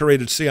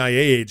 decorated CIA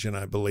agent,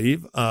 I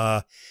believe,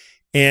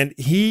 and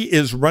he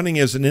is running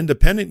as an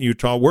independent in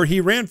Utah, where he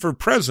ran for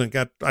president,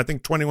 got, I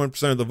think,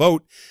 21% of the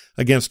vote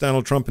against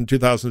Donald Trump in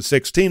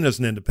 2016 as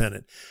an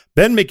independent.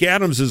 Ben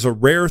McAdams is a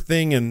rare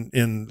thing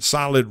in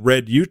solid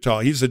red Utah.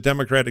 He's a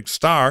Democratic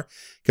star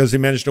because he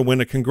managed to win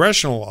a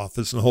congressional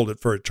office and hold it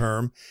for a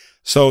term.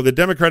 So the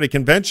Democratic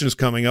Convention is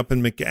coming up,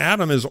 and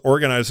McAdams is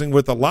organizing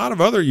with a lot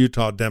of other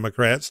Utah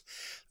Democrats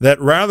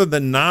that rather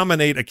than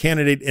nominate a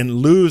candidate and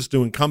lose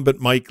to incumbent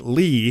Mike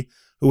Lee,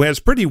 who has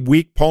pretty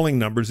weak polling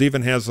numbers,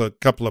 even has a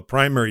couple of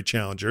primary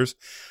challengers,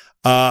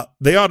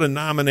 they ought to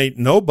nominate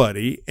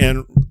nobody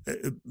and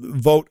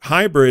vote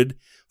hybrid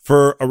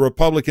for a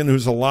Republican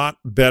who's a lot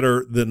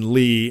better than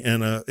Lee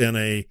and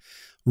a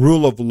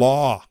rule of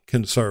law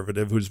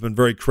conservative who's been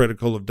very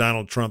critical of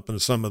Donald Trump and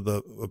some of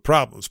the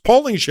problems.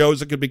 Polling shows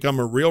it could become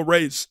a real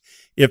race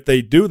if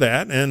they do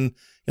that. And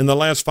in the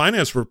last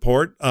finance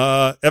report,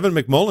 Evan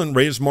McMullin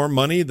raised more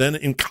money than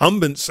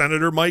incumbent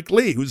Senator Mike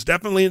Lee, who's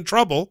definitely in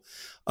trouble.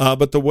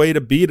 But the way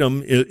to beat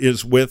him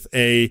is with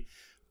a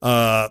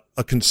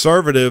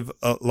conservative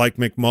like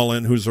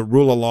McMullin, who's a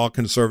rule of law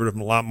conservative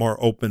and a lot more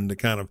open to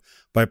kind of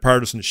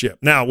bipartisanship.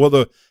 Now, will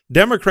the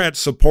Democrats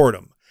support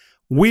him?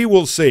 We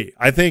will see.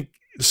 I think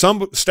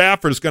some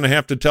staffer is going to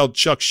have to tell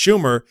Chuck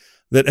Schumer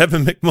that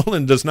Evan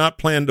McMullin does not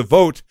plan to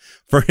vote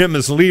for him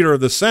as leader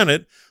of the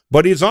Senate,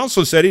 but he's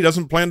also said he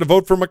doesn't plan to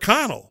vote for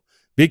McConnell,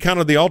 be kind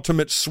of the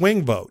ultimate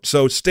swing vote.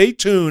 So stay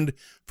tuned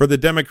for the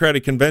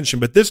Democratic Convention,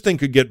 but this thing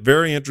could get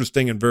very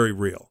interesting and very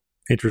real.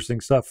 Interesting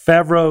stuff.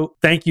 Favreau,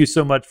 thank you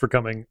so much for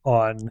coming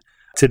on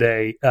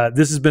today.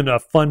 This has been a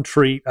fun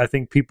treat. I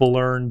think people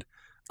learned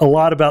a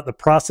lot about the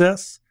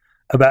process,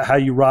 about how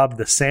you rob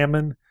the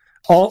salmon,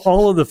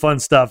 all of the fun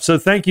stuff. So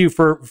thank you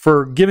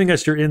for giving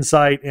us your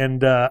insight,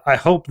 and I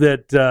hope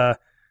that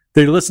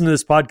they listen to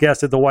this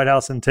podcast at the White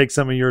House and take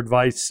some of your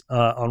advice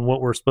on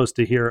what we're supposed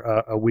to hear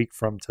a week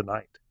from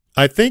tonight.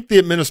 I think the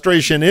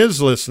administration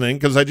is listening,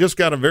 because I just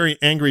got a very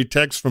angry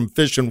text from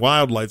Fish and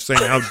Wildlife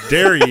saying, how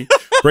dare you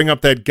bring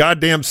up that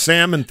goddamn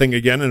salmon thing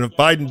again, and if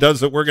Biden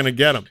does it, we're going to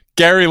get him.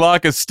 Gary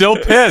Locke is still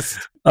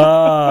pissed.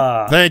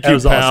 Thank you,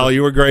 pal. Awesome.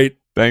 You were great.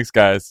 Thanks,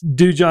 guys.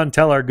 Do John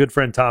tell our good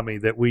friend Tommy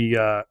that we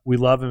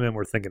love him and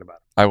we're thinking about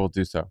him. I will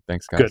do so.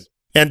 Thanks, guys. Good.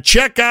 And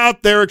check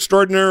out their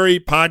extraordinary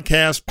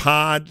podcast,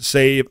 Pod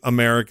Save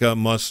America,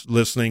 must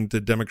listening to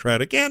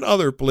Democratic and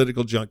other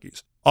political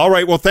junkies. All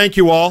right, well, thank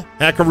you all.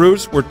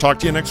 Hackaroos, we'll talk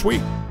to you next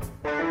week.